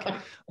kind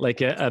of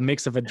like a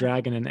mix of a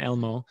dragon and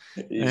Elmo.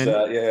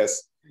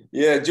 Yes.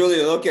 Yeah,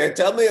 Julian, okay.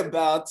 Tell me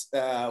about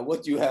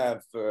what you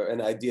have for an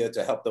idea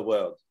to help the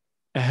world.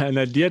 An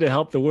idea to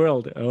help the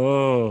world.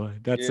 Oh,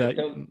 that's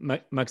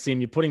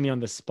Maxime, you're putting me on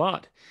the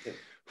spot.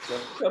 So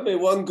tell me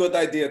one good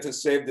idea to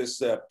save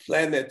this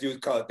planet. You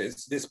call it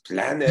this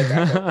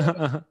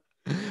planet.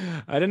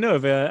 I don't know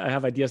if I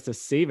have ideas to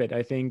save it.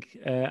 I think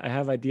I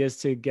have ideas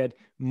to get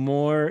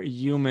more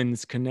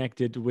humans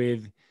connected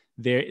with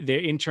their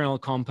internal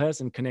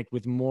compass, and connect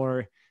with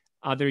more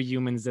other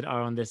humans that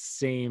are on the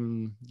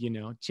same,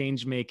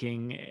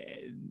 change-making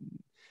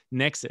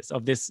nexus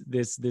of this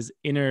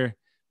inner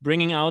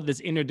bringing out this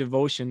inner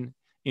devotion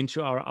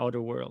into our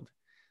outer world.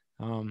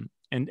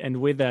 And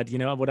with that, you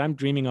know, what I'm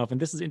dreaming of,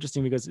 and this is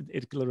interesting because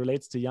it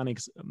relates to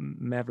Yanik's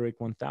Maverick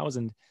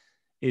 1000,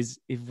 is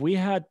if we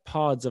had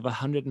pods of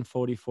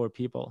 144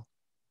 people,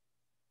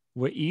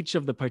 where each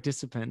of the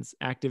participants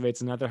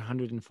activates another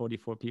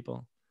 144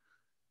 people.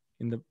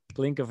 In the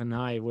blink of an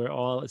eye, we're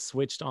all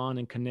switched on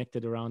and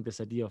connected around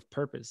this idea of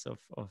purpose, of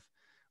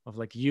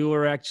like, you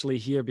are actually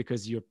here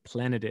because you're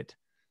planeted.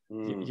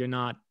 You're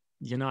not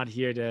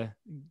here to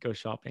go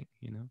shopping,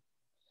 you know?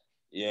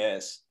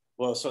 Yes.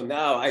 Well, so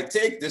now I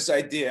take this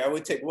idea,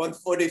 we take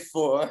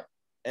 144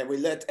 and we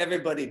let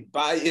everybody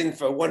buy in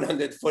for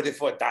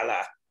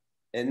 $144.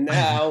 And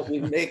now we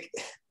make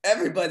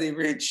everybody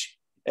rich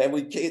and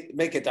we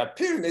make it a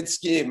pyramid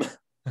scheme.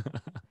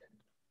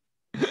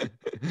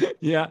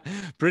 Yeah,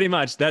 pretty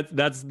much. That's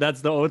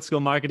the old school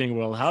marketing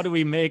world. How do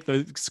we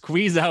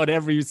squeeze out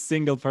every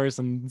single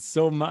person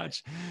so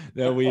much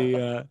that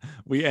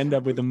we end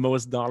up with the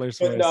most dollars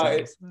for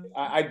ourselves?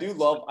 I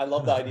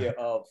love the idea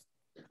of,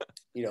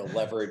 you know,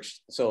 leveraged.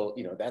 So,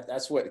 you know,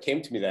 that's what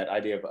came to me, that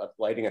idea of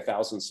lighting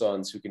 1,000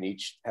 suns who can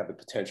each have the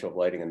potential of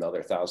lighting another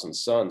 1,000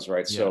 suns,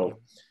 right? Yeah. So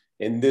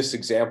in this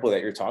example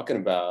that you're talking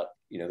about,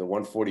 you know, the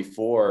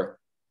 144,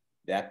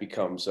 that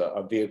becomes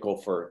a vehicle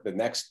for the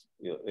next,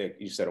 you know, like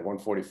you said, a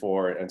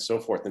 144 and so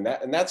forth. And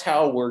that's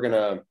how we're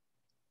gonna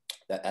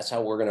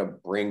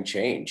bring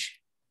change.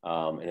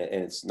 And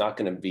it's not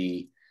gonna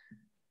be,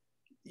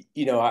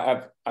 you know,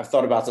 I've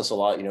thought about this a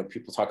lot. You know,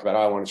 people talk about,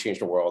 oh, I want to change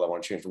the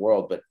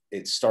world, but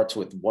it starts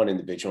with one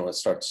individual. It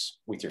starts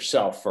with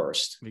yourself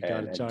first,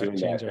 and doing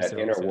that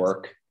inner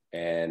work,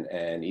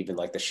 and even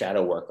like the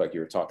shadow work, like you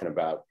were talking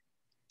about,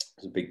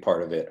 is a big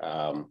part of it.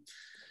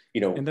 You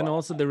know, and then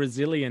also the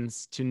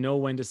resilience to know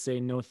when to say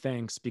no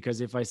thanks,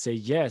 because if I say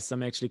yes,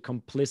 I'm actually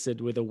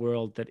complicit with a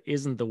world that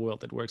isn't the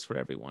world that works for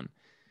everyone,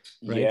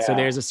 right? Yeah. So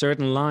there's a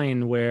certain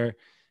line where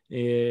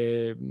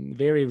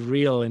very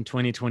real in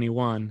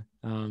 2021,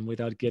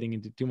 without getting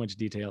into too much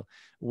detail,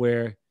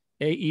 where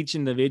each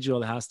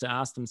individual has to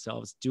ask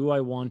themselves, do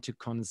I want to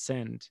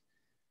consent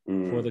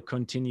for the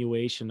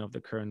continuation of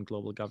the current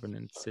global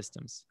governance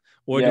systems?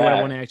 Or do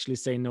I want to actually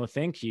say, no,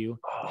 thank you,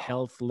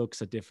 health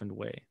looks a different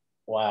way?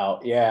 Wow.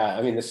 Yeah.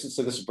 I mean, this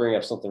is bringing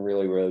up something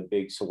really, really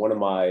big. So one of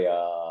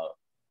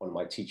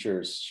my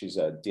teachers, she's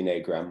a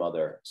Diné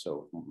grandmother.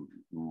 So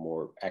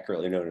more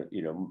accurately known,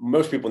 you know,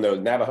 most people know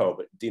Navajo,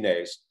 but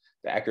Diné is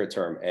the accurate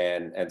term.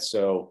 And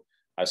so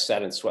I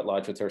sat in Sweat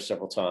Lodge with her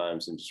several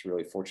times, and just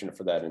really fortunate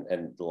for that.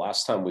 And the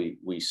last time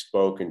we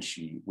spoke, and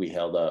we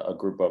held a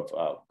group of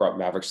brought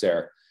Mavericks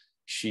there,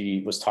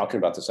 she was talking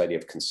about this idea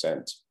of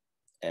consent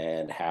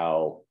and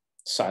how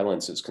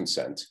silence is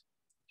consent,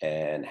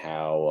 and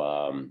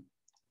how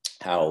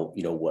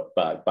you know what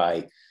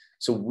by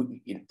so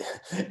we, you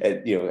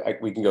know,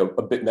 we can go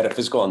a bit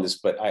metaphysical on this,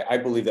 but I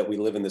believe that we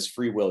live in this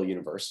free will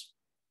universe,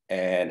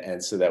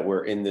 and so that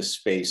we're in this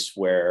space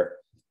where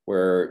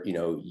you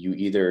know, you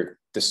either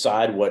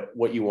decide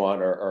what you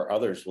want, or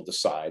others will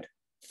decide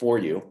for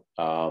you,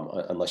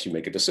 unless you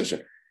make a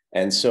decision.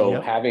 And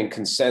so having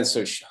consent,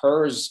 so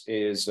hers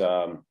is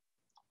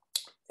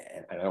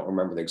and I don't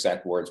remember the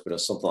exact words, but it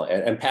was something like,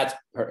 and Pat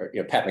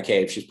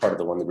McCabe, she's part of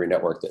the One Degree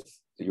Network that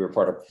you were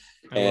part of.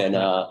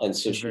 And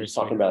so she was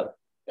talking about,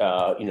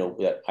 you know,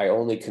 that I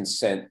only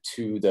consent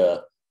to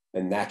the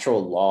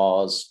natural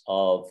laws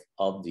of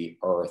the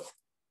earth,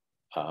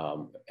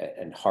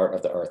 and heart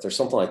of the earth, or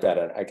something like that.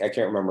 And I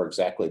can't remember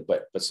exactly,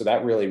 but so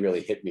that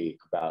really hit me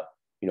about,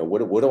 you know,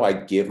 what do I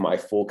give my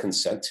full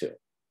consent to,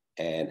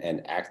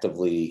 and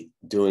actively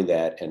doing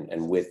that,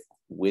 and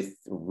with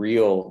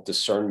real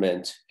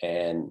discernment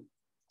and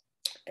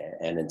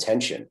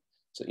intention.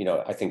 So, you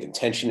know, I think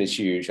intention is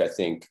huge. I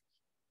think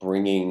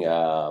bringing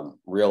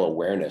real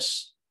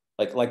awareness,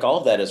 like all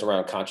of that is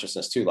around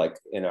consciousness too. Like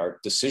in our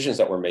decisions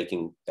that we're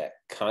making, that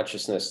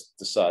consciousness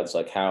decides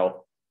like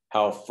how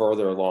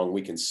further along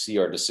we can see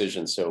our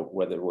decisions. So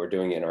whether we're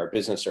doing it in our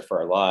business or for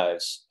our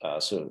lives,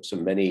 so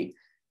many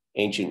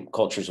ancient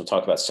cultures will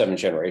talk about 7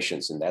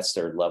 generations, and that's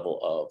their level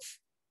of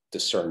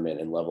discernment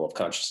and level of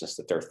consciousness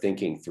that they're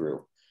thinking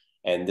through.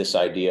 And this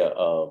idea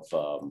of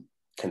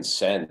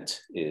consent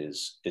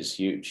is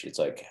huge. It's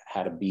like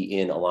how to be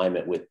in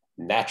alignment with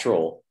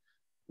natural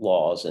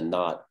laws and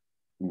not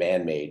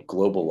man-made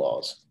global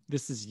laws.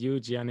 This is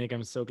huge, Yanik.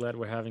 I'm so glad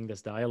we're having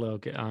this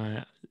dialogue.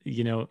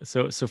 You know,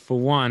 so for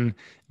one,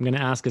 I'm going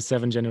to ask a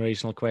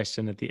 7-generational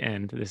question at the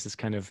end. This is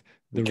kind of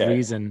the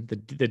reason,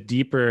 the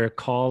deeper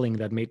calling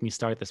that made me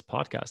start this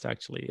podcast,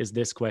 actually, is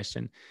this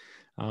question.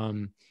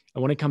 I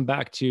want to come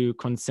back to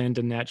consent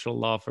and natural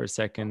law for a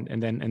second,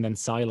 and then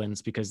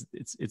silence, because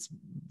it's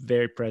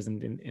very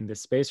present in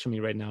this space for me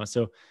right now.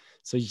 So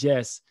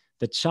yes,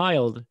 the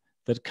child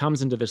that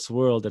comes into this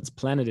world that's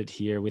planeted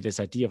here with this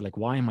idea of like,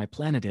 why am I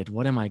planeted?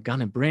 What am I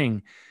gonna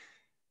bring?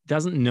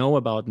 Doesn't know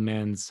about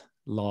man's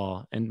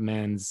law and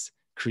man's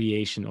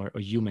creation or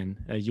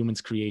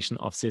humans creation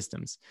of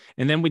systems.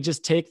 And then we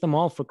just take them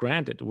all for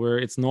granted, where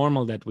it's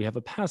normal that we have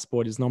a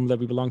passport, it's normal that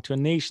we belong to a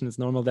nation, it's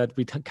normal that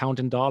we count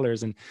in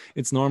dollars, and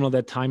it's normal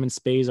that time and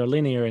space are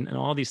linear, and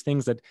all these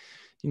things that,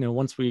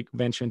 once we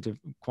venture into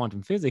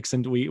quantum physics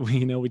and we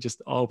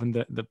just open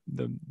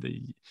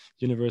the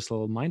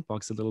universal mind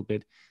box a little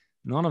bit,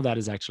 none of that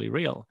is actually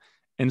real.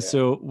 And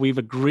so we've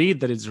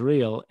agreed that it's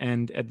real.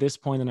 And at this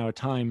point in our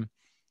time,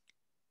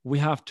 we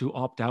have to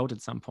opt out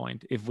at some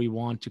point if we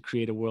want to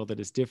create a world that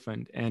is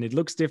different. And it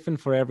looks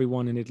different for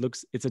everyone, and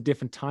it's a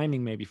different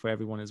timing maybe for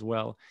everyone as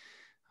well.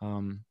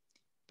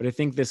 But I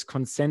think this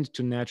consent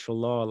to natural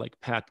law, like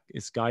Pat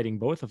is guiding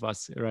both of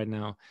us right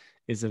now,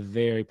 is a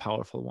very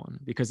powerful one.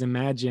 Because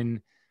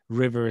imagine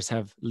rivers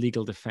have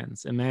legal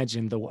defense.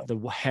 Imagine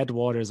the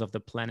headwaters of the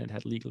planet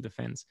had legal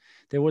defense.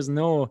 There was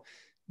no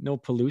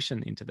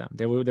pollution into them.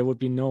 There would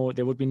be no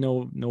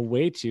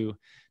way to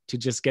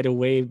just get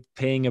away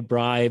paying a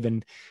bribe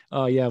and,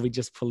 oh yeah, we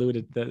just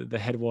polluted the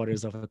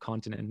headwaters of a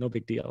continent. No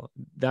big deal.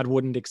 That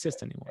wouldn't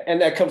exist anymore. And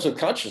that comes with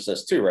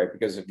consciousness too, right?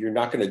 Because if you're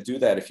not going to do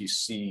that, if you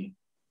see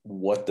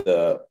what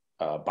the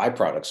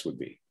byproducts would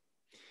be.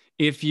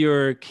 If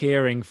you're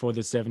caring for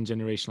the 7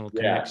 generational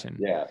connection,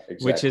 exactly.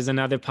 Which is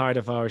another part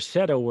of our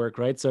shadow work,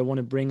 right? So I want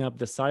to bring up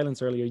the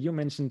silence earlier. You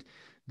mentioned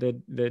the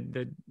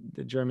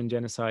German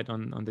genocide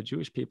on the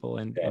Jewish people,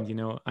 and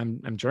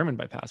I'm German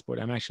by passport.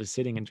 I'm actually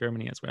sitting in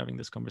Germany as we're having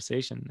this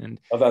conversation, and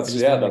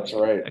that's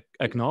right.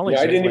 Acknowledge.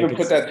 I didn't even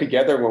put that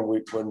together when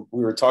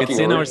we were talking. It's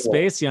in our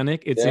space,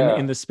 Yanik. It's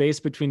in the space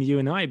between you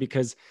and I,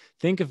 because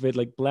think of it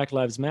like Black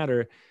Lives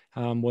Matter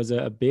was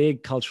a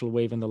big cultural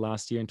wave in the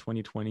last year in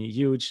 2020.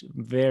 Huge,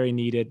 very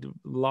needed.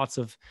 Lots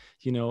of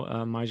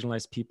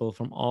marginalized people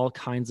from all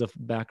kinds of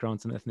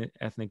backgrounds and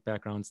ethnic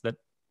backgrounds. That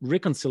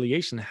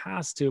reconciliation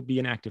has to be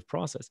an active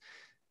process.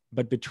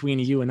 But between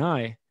you and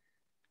I,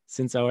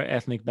 since our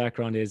ethnic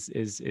background is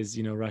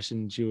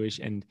Russian, Jewish,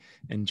 and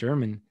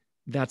German,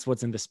 that's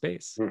what's in the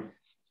space.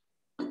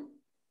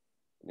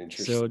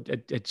 So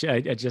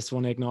I just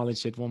want to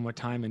acknowledge it one more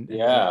time and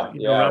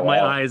wrap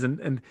my eyes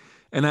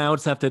and I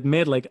also have to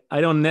admit, like,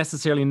 I don't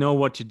necessarily know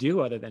what to do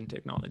other than to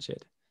acknowledge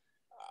it.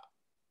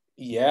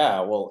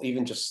 Yeah, well,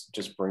 even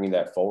just bringing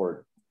that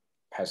forward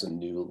has a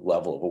new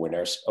level of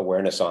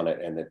awareness on it,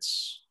 and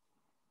that's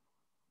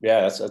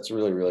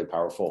really, really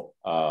powerful.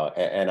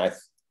 And I,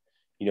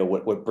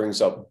 what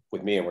brings up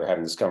with me, and we're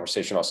having this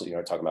conversation also,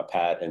 talking about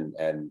Pat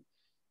and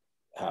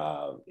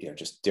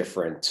just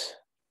different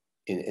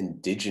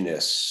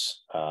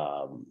indigenous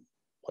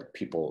like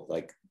people,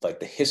 like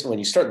the history. When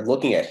you start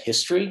looking at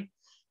history,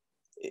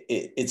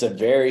 it's a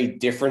very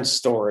different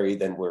story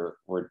than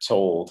we're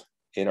told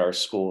in our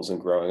schools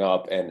and growing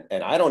up. And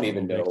I don't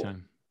even know,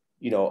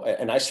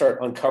 and I start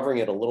uncovering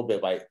it a little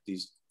bit by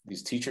these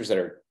teachers that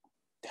are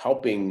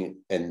helping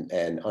and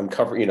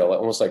uncover,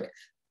 almost like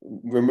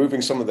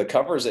removing some of the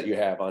covers that you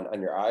have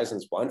on your eyes and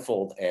it's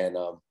blindfold. And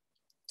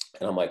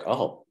I'm like,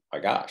 oh my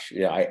gosh,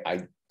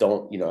 I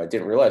don't, I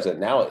didn't realize that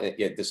now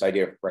this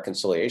idea of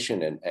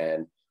reconciliation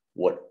and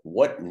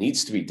what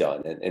needs to be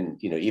done.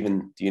 And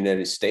even the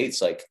United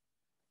States,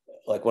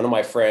 like one of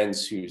my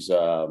friends who's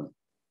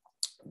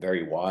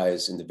very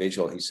wise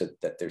individual, he said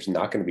that there's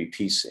not going to be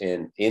peace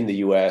in the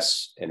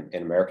US and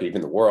in America,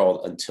 even the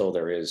world, until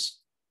there is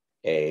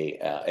a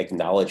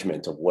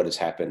acknowledgement of what has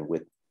happened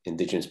with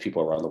indigenous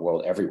people around the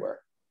world everywhere.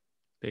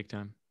 Big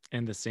time.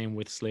 And the same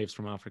with slaves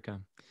from Africa.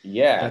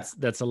 Yeah.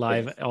 That's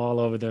alive all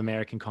over the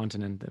American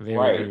continent.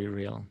 Very, very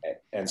real.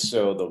 And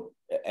so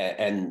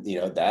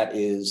that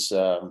is,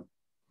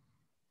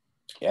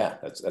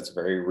 that's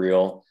very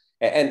real.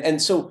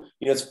 And so,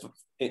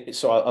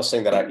 so I was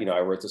saying that I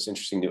wrote this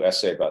interesting new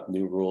essay about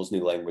new rules,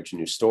 new language,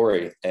 new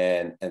story.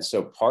 And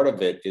so part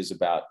of it is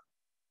about,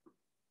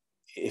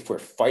 if we're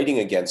fighting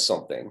against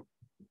something,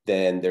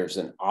 then there's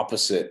an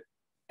opposite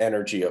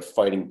energy of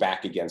fighting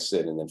back against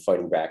it, and then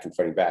fighting back and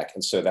fighting back.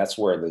 And so that's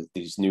where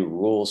these new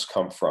rules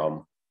come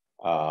from,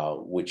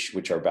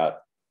 which are about,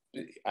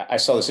 I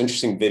saw this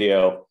interesting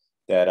video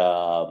that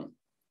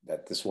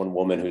this one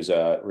woman who's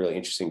a really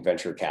interesting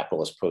venture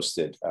capitalist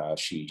posted.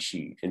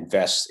 She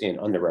invests in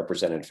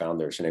underrepresented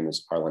founders. Her name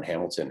is Arlen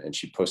Hamilton. And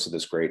she posted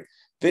this great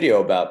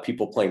video about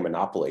people playing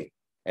Monopoly,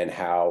 and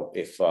how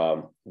if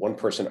one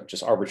person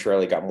just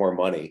arbitrarily got more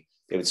money,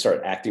 they would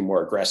start acting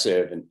more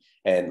aggressive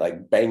and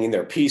like banging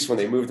their piece when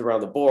they moved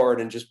around the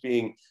board and just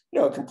being,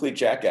 a complete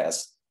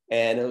jackass.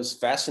 And it was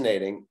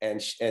fascinating.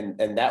 And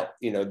that,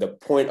 the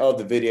point of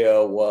the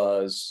video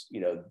was,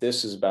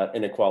 this is about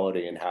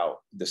inequality and how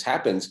this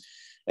happens.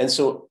 And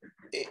so,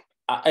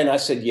 and I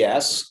said,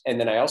 yes. And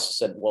then I also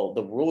said, well,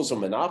 the rules of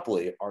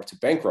Monopoly are to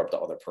bankrupt the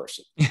other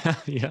person.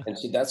 Yeah. And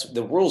so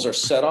the rules are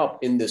set up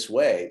in this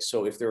way.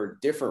 So if there are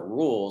different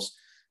rules,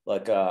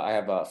 like I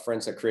have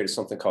friends that created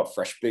something called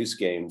Fresh Biz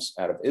Games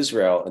out of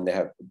Israel, and they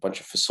have a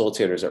bunch of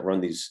facilitators that run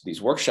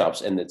these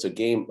workshops. And it's a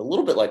game a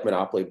little bit like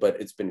Monopoly, but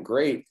it's been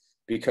great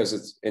because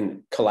it's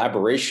in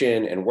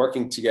collaboration and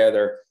working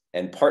together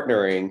and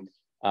partnering.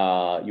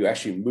 you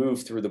actually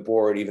move through the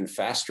board even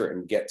faster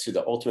and get to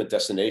the ultimate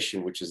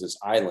destination, which is this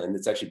island.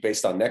 It's actually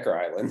based on Necker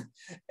Island.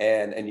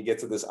 And you get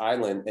to this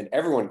island and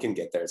everyone can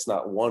get there. It's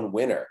not one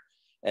winner.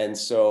 And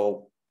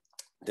so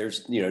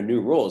there's,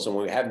 new rules. And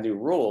when we have new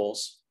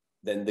rules,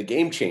 then the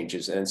game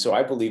changes. And so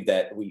I believe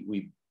that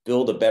we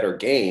build a better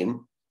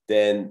game,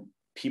 then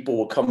people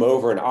will come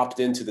over and opt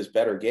into this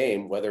better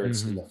game, whether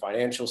it's in the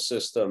financial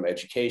system,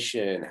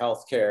 education,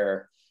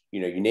 healthcare,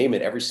 you name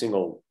it, every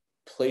single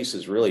place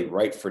is really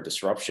ripe for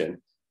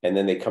disruption. And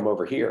then they come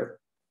over here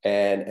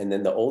and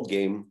then the old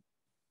game,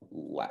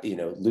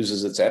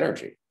 loses its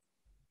energy.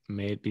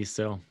 May it be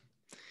so.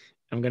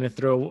 I'm going to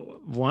throw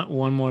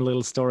one more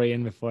little story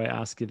in before I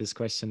ask you this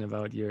question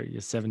about your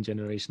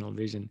 7-generational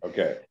vision.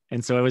 Okay.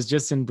 And so I was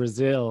just in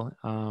Brazil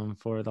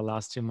for the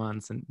last 2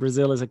 months, and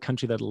Brazil is a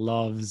country that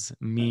loves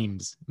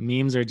memes.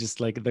 Memes are just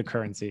like the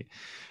currency.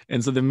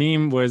 And so the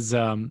meme was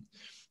a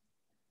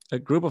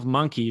group of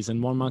monkeys,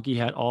 and one monkey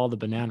had all the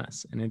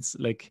bananas, and it's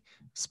like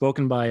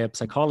spoken by a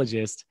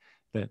psychologist,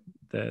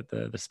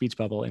 the speech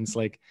bubble. And it's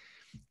like,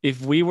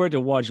 if we were to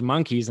watch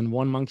monkeys and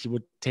one monkey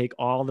would take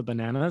all the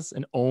bananas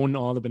and own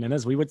all the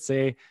bananas, we would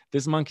say,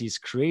 this monkey is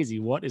crazy.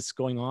 What is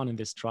going on in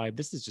this tribe?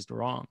 This is just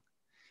wrong.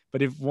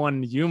 But if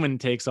one human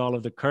takes all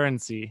of the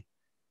currency,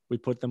 we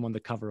put them on the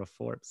cover of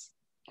Forbes.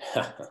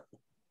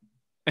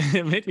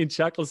 It made me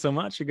chuckle so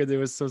much because it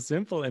was so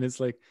simple. And it's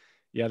like,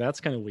 yeah,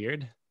 that's kind of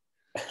weird.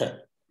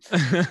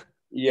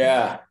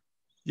 Yeah.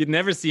 You'd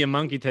never see a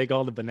monkey take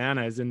all the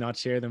bananas and not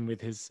share them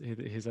with his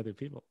other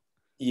people.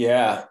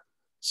 Yeah.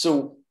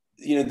 So,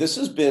 this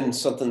has been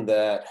something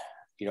that,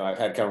 I've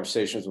had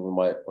conversations with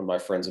one of my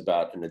friends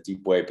about in a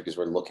deep way, because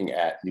we're looking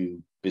at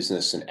new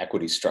business and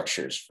equity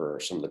structures for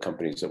some of the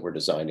companies that we're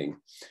designing.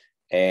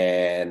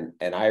 And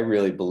I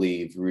really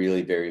believe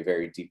really very,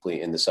 very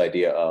deeply in this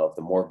idea of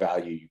the more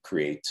value you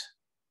create,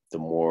 the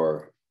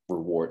more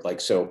reward. Like,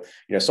 so,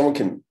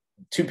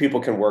 two people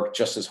can work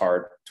just as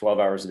hard, 12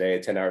 hours a day,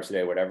 10 hours a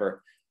day,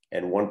 whatever.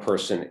 And one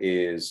person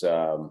is,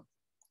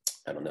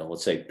 I don't know,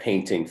 let's say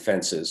painting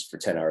fences for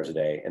 10 hours a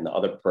day. And the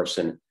other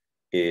person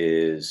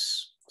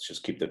is, let's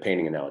just keep the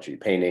painting analogy,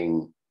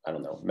 painting, I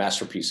don't know,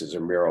 masterpieces or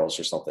murals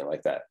or something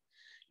like that.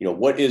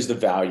 What is the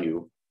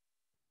value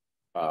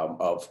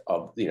of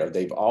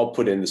they've all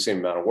put in the same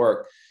amount of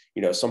work.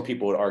 Some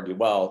people would argue,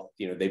 well,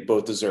 they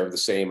both deserve the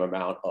same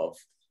amount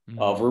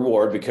of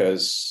reward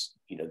because,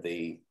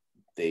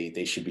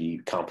 they should be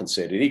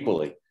compensated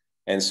equally.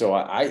 And so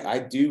I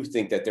do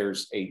think that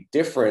there's a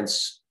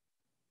difference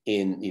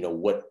in,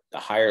 what the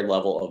higher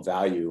level of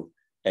value,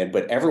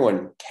 but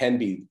everyone can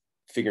be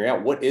figuring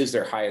out what is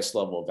their highest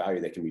level of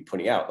value they can be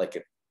putting out.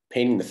 Like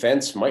painting the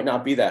fence might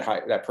not be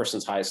that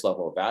person's highest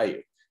level of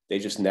value. They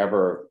just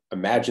never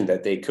imagined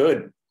that they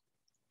could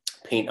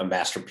paint a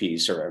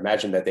masterpiece or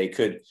imagine that they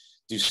could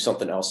do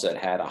something else that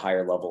had a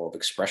higher level of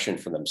expression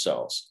for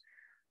themselves.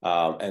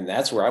 And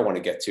that's where I want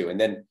to get to. And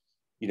then,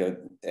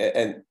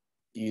 and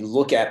you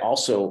look at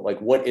also like,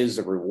 what is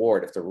the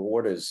reward? If the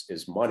reward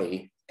is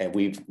money, and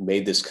we've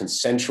made this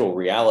consensual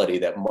reality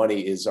that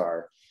money is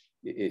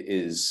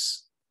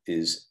the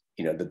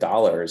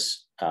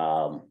dollars.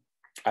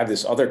 I have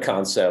this other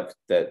concept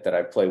that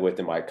I play with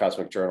in my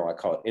cosmic journal. I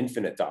call it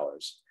infinite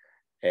dollars.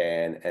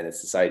 And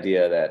it's this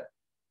idea that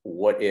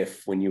what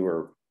if when you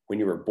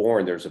were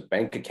born, there's a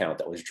bank account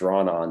that was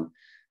drawn on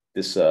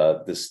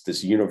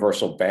this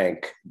universal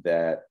bank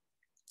that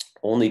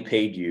only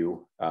paid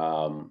you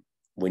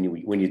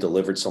when you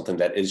delivered something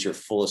that is your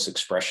fullest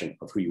expression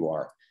of who you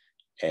are.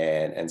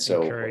 And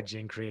so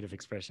encouraging creative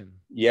expression.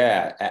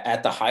 Yeah.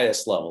 At the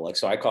highest level. Like,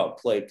 so I call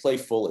it play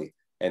fully.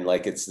 And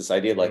like, it's this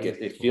idea, like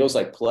it feels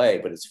like play,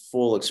 but it's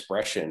full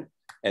expression.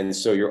 And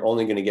so you're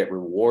only going to get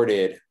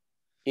rewarded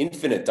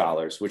infinite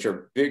dollars, which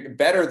are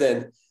better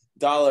than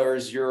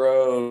dollars,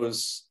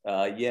 euros,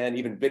 yen,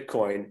 even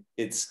Bitcoin.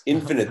 It's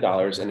infinite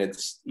dollars. And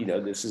it's,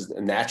 this is a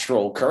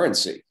natural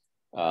currency.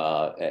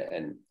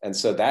 And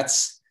so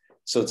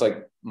it's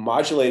like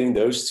modulating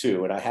those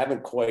two. And I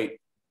haven't quite,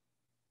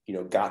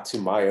 got to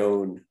my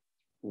own,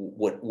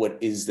 what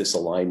is this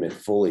alignment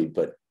fully,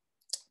 but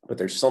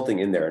there's something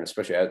in there. And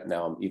especially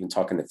now I'm even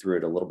talking it through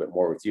it a little bit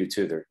more with you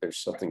too.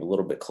 There's something a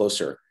little bit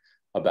closer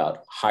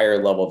about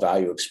higher level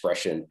value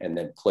expression and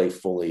then play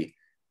fully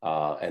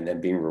and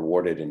then being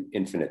rewarded in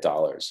infinite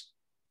dollars.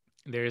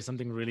 There is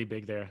something really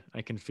big there.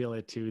 I can feel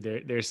it too.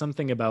 There's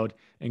something about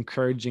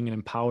encouraging and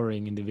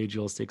empowering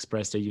individuals to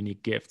express their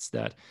unique gifts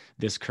that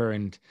this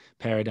current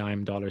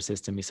paradigm, dollar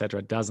system,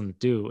 etc., doesn't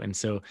do. And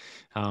so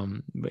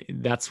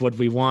that's what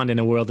we want in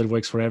a world that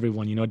works for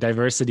everyone.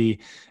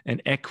 Diversity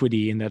and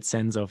equity in that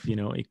sense of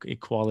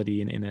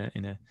equality in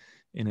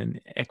an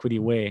equity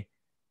way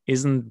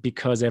isn't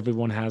because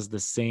everyone has the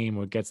same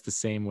or gets the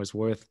same or is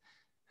worth.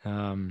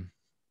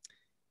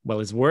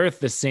 It's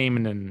worth the same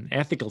in an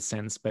ethical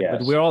sense,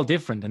 but we're all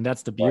different, and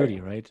that's the beauty,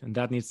 right? And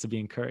that needs to be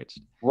encouraged.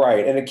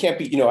 Right, and it can't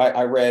be.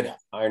 I read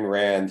Ayn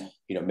Rand,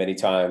 many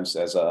times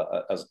as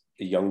a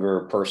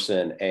younger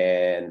person,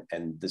 and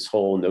this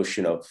whole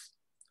notion of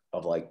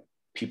like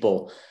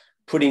people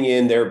putting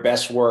in their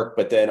best work,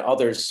 but then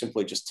others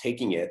simply just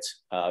taking it,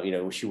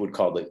 which you would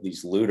call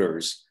these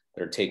looters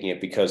that are taking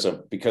it because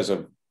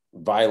of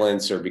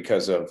violence or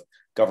because of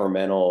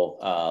governmental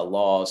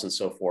laws and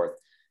so forth.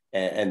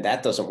 And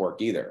that doesn't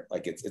work either.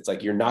 Like it's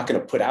like, you're not going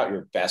to put out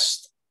your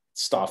best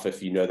stuff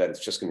if you know that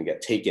it's just going to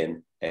get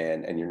taken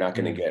and you're not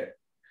going to get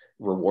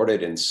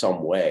rewarded in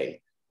some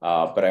way.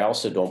 But I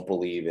also don't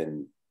believe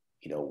in,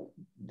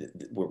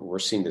 we're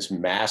seeing this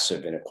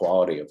massive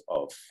inequality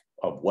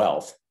of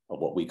wealth, of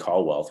what we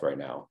call wealth right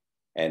now.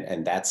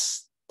 And that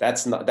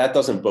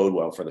doesn't bode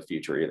well for the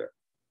future either.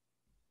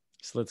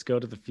 So let's go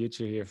to the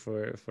future here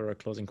for our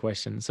closing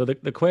question. So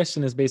the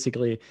question is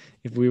basically,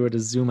 if we were to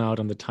zoom out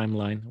on the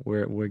timeline,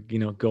 we're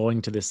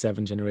going to the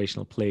 7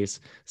 generational place,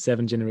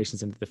 7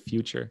 generations into the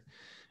future.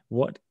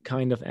 What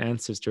kind of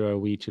answers are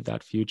we to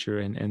that future?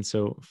 And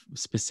so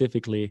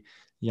specifically,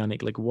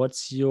 Yanik, like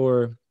what's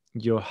your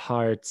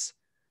heart's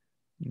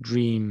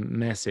dream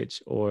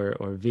message or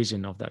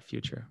vision of that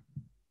future?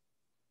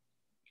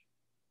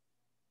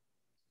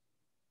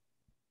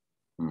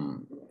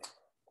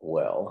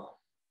 Well,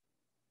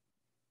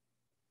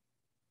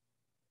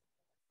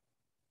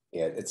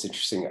 yeah, it's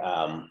interesting.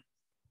 I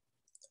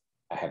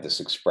have this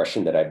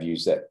expression that I've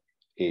used that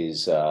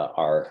is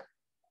our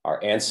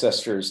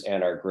ancestors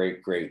and our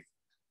great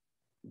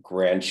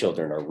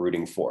grandchildren are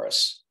rooting for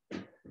us,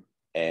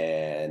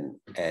 and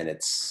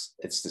it's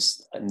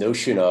this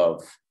notion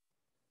of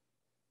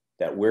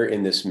that we're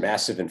in this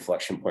massive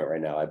inflection point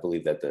right now. I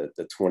believe that the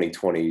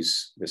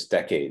 2020s, this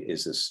decade,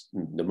 is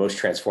the most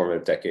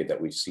transformative decade that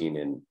we've seen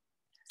in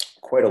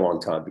quite a long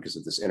time because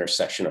of this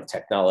intersection of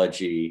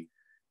technology,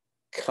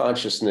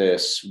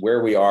 consciousness,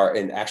 where we are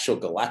in actual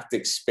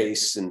galactic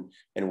space and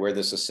where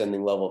this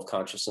ascending level of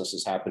consciousness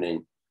is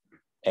happening.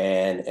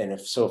 And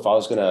if I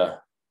was going to,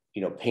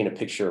 paint a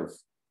picture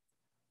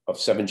of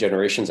 7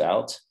 generations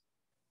out,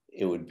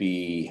 it would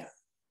be,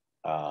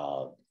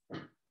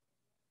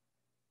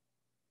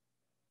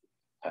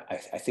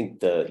 I think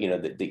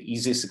the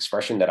easiest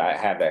expression that I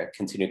have that I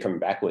continue coming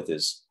back with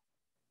is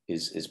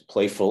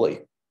play fully.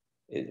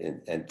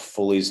 And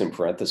fully is in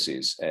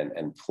parentheses,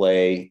 and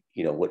play,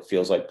 what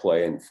feels like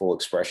play and full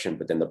expression,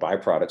 but then the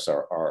byproducts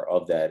are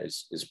of that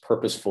is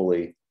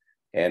purposefully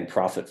and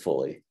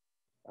profitfully,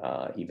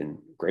 even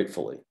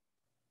gratefully.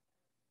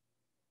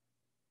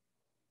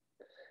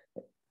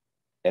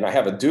 And I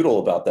have a doodle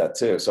about that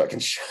too, so I can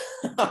show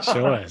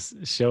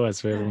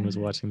us for everyone who's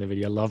watching the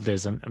video. I love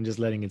this. I'm just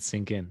letting it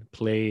sink in.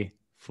 Play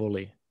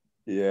fully.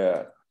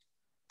 Yeah.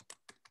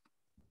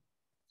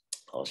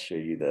 I'll show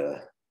you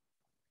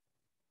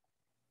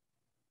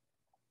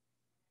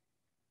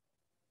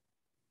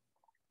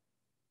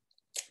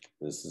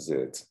this is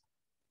it.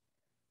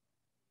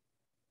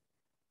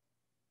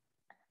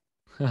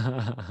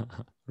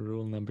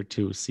 Rule number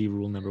 2, see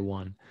rule number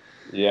 1.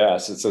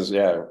 Yes, it says,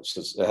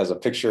 it has a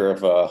picture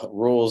of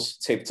rules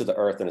taped to the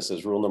earth, and it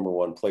says rule number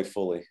 1, play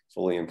fully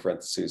in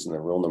parentheses, and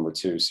then rule number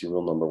 2, see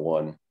rule number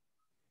 1.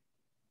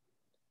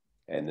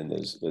 And then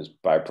those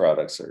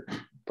byproducts are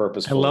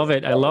purposeful. I love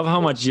it. I love how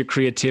much your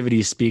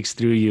creativity speaks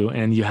through you,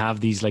 and you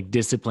have these like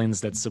disciplines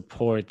that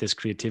support this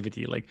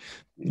creativity, like,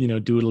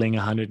 doodling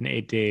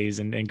 108 days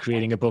and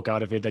creating a book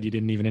out of it that you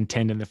didn't even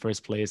intend in the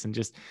first place. And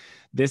just,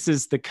 this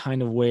is the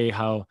kind of way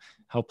how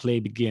play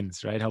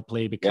begins, right? How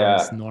play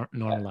becomes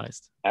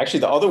normalized. Actually,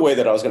 the other way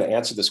that I was going to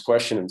answer this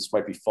question, and this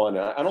might be fun,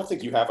 I don't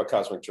think you have a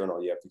cosmic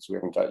journal yet because we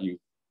haven't got you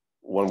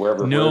one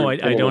wherever. No, I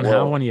don't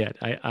have one yet.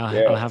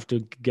 I'll have to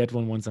get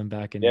one once I'm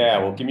back in.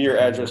 Well, give me your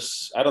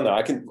address. I don't know.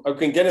 I can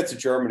get it to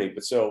Germany,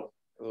 but so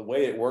the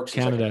way it works,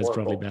 Canada is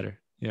probably better.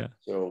 Yeah.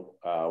 So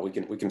we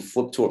can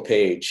flip to a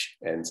page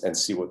and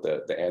see what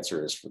the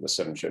answer is for the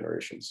 7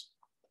 generations.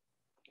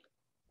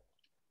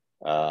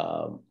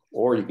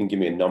 Or you can give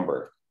me a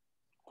number.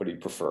 What do you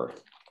prefer?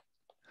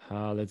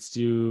 Let's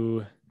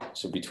do.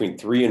 So between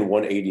 3 and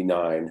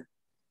 189.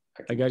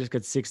 I just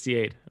got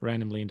 68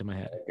 randomly into my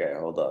head. Okay,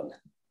 hold on.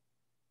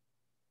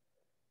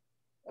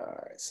 All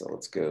right, so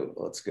let's go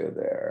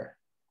there.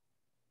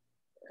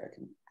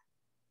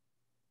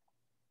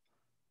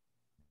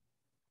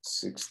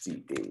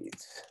 68.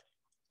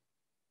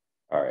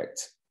 All right,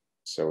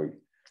 so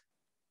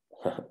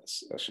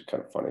that's actually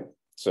kind of funny.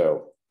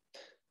 So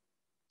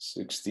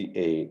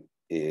 68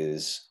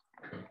 is,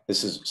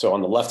 so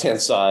on the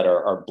left-hand side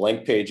are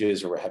blank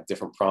pages, or we have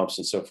different prompts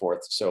and so forth.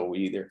 So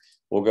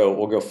we'll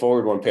go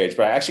forward 1 page,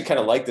 but I actually kind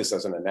of like this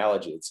as an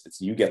analogy.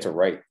 It's you get to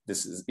write.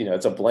 This is,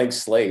 it's a blank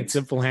slate. It's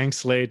a blank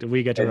slate.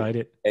 We get to write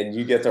it. And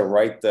you get to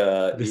write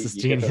this is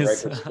genius. Get to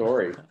write the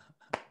story.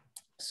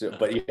 So,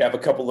 but you have a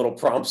couple little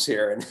prompts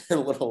here and a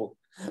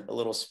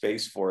little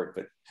space for it,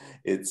 but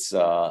it's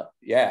and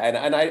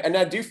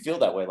I do feel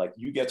that way. Like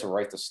you get to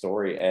write the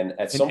story, and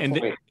at some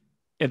point.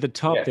 At the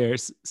top there,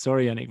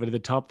 sorry, Yanik, but at the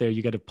top there,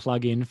 you got to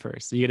plug in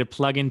first. So you got to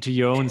plug into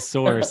your own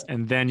source,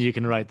 and then you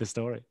can write the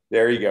story.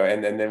 There you go.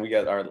 And then we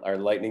got our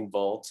lightning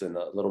bolts and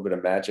a little bit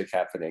of magic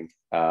happening.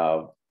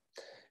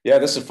 Yeah,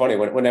 this is funny.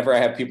 Whenever I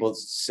have people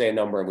say a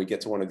number and we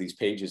get to one of these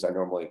pages, I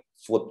normally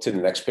flip to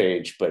the next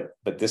page, but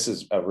this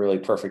is a really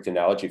perfect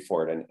analogy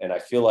for it. And I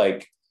feel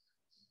like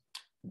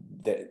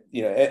that,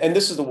 you know, and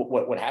this is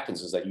what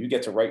happens is that you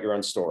get to write your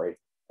own story,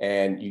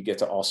 and you get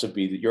to also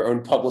be your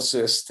own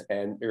publicist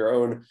and your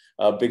own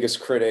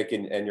biggest critic,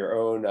 and your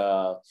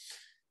own,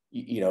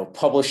 you know,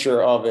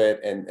 publisher of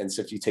it. And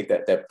so if you take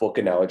that book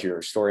analogy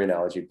or story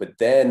analogy, but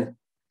then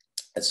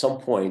at some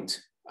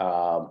point,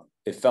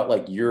 it felt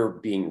like you're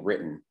being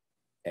written,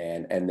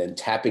 and then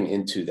tapping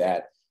into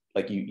that,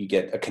 like you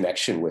get a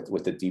connection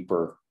with a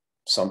deeper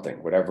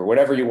something,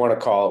 whatever you want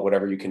to call it,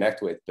 whatever you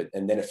connect with,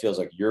 and then it feels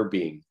like you're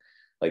being,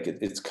 like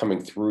it's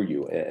coming through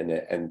you.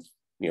 And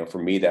you know, for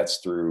me, that's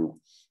through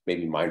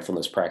maybe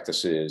mindfulness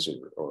practices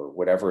or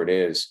whatever it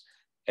is.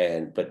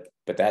 And but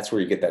that's where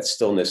you get that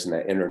stillness and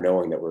that inner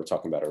knowing that we were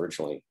talking about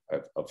originally,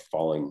 of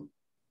following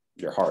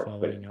your heart,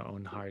 following your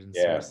own heart and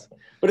yeah, source.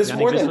 but it's Yanik,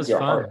 more this than was your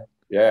fun. heart.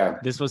 Yeah,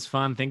 this was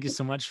fun. Thank you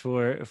so much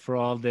for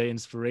all the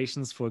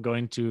inspirations, for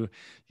going to,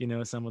 you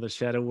know, some of the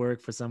shadow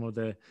work, for some of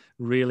the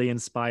really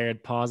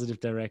inspired positive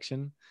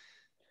direction.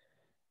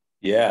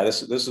 yeah,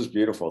 this is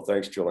beautiful.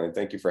 Thanks, Julian.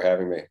 Thank you for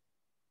having me.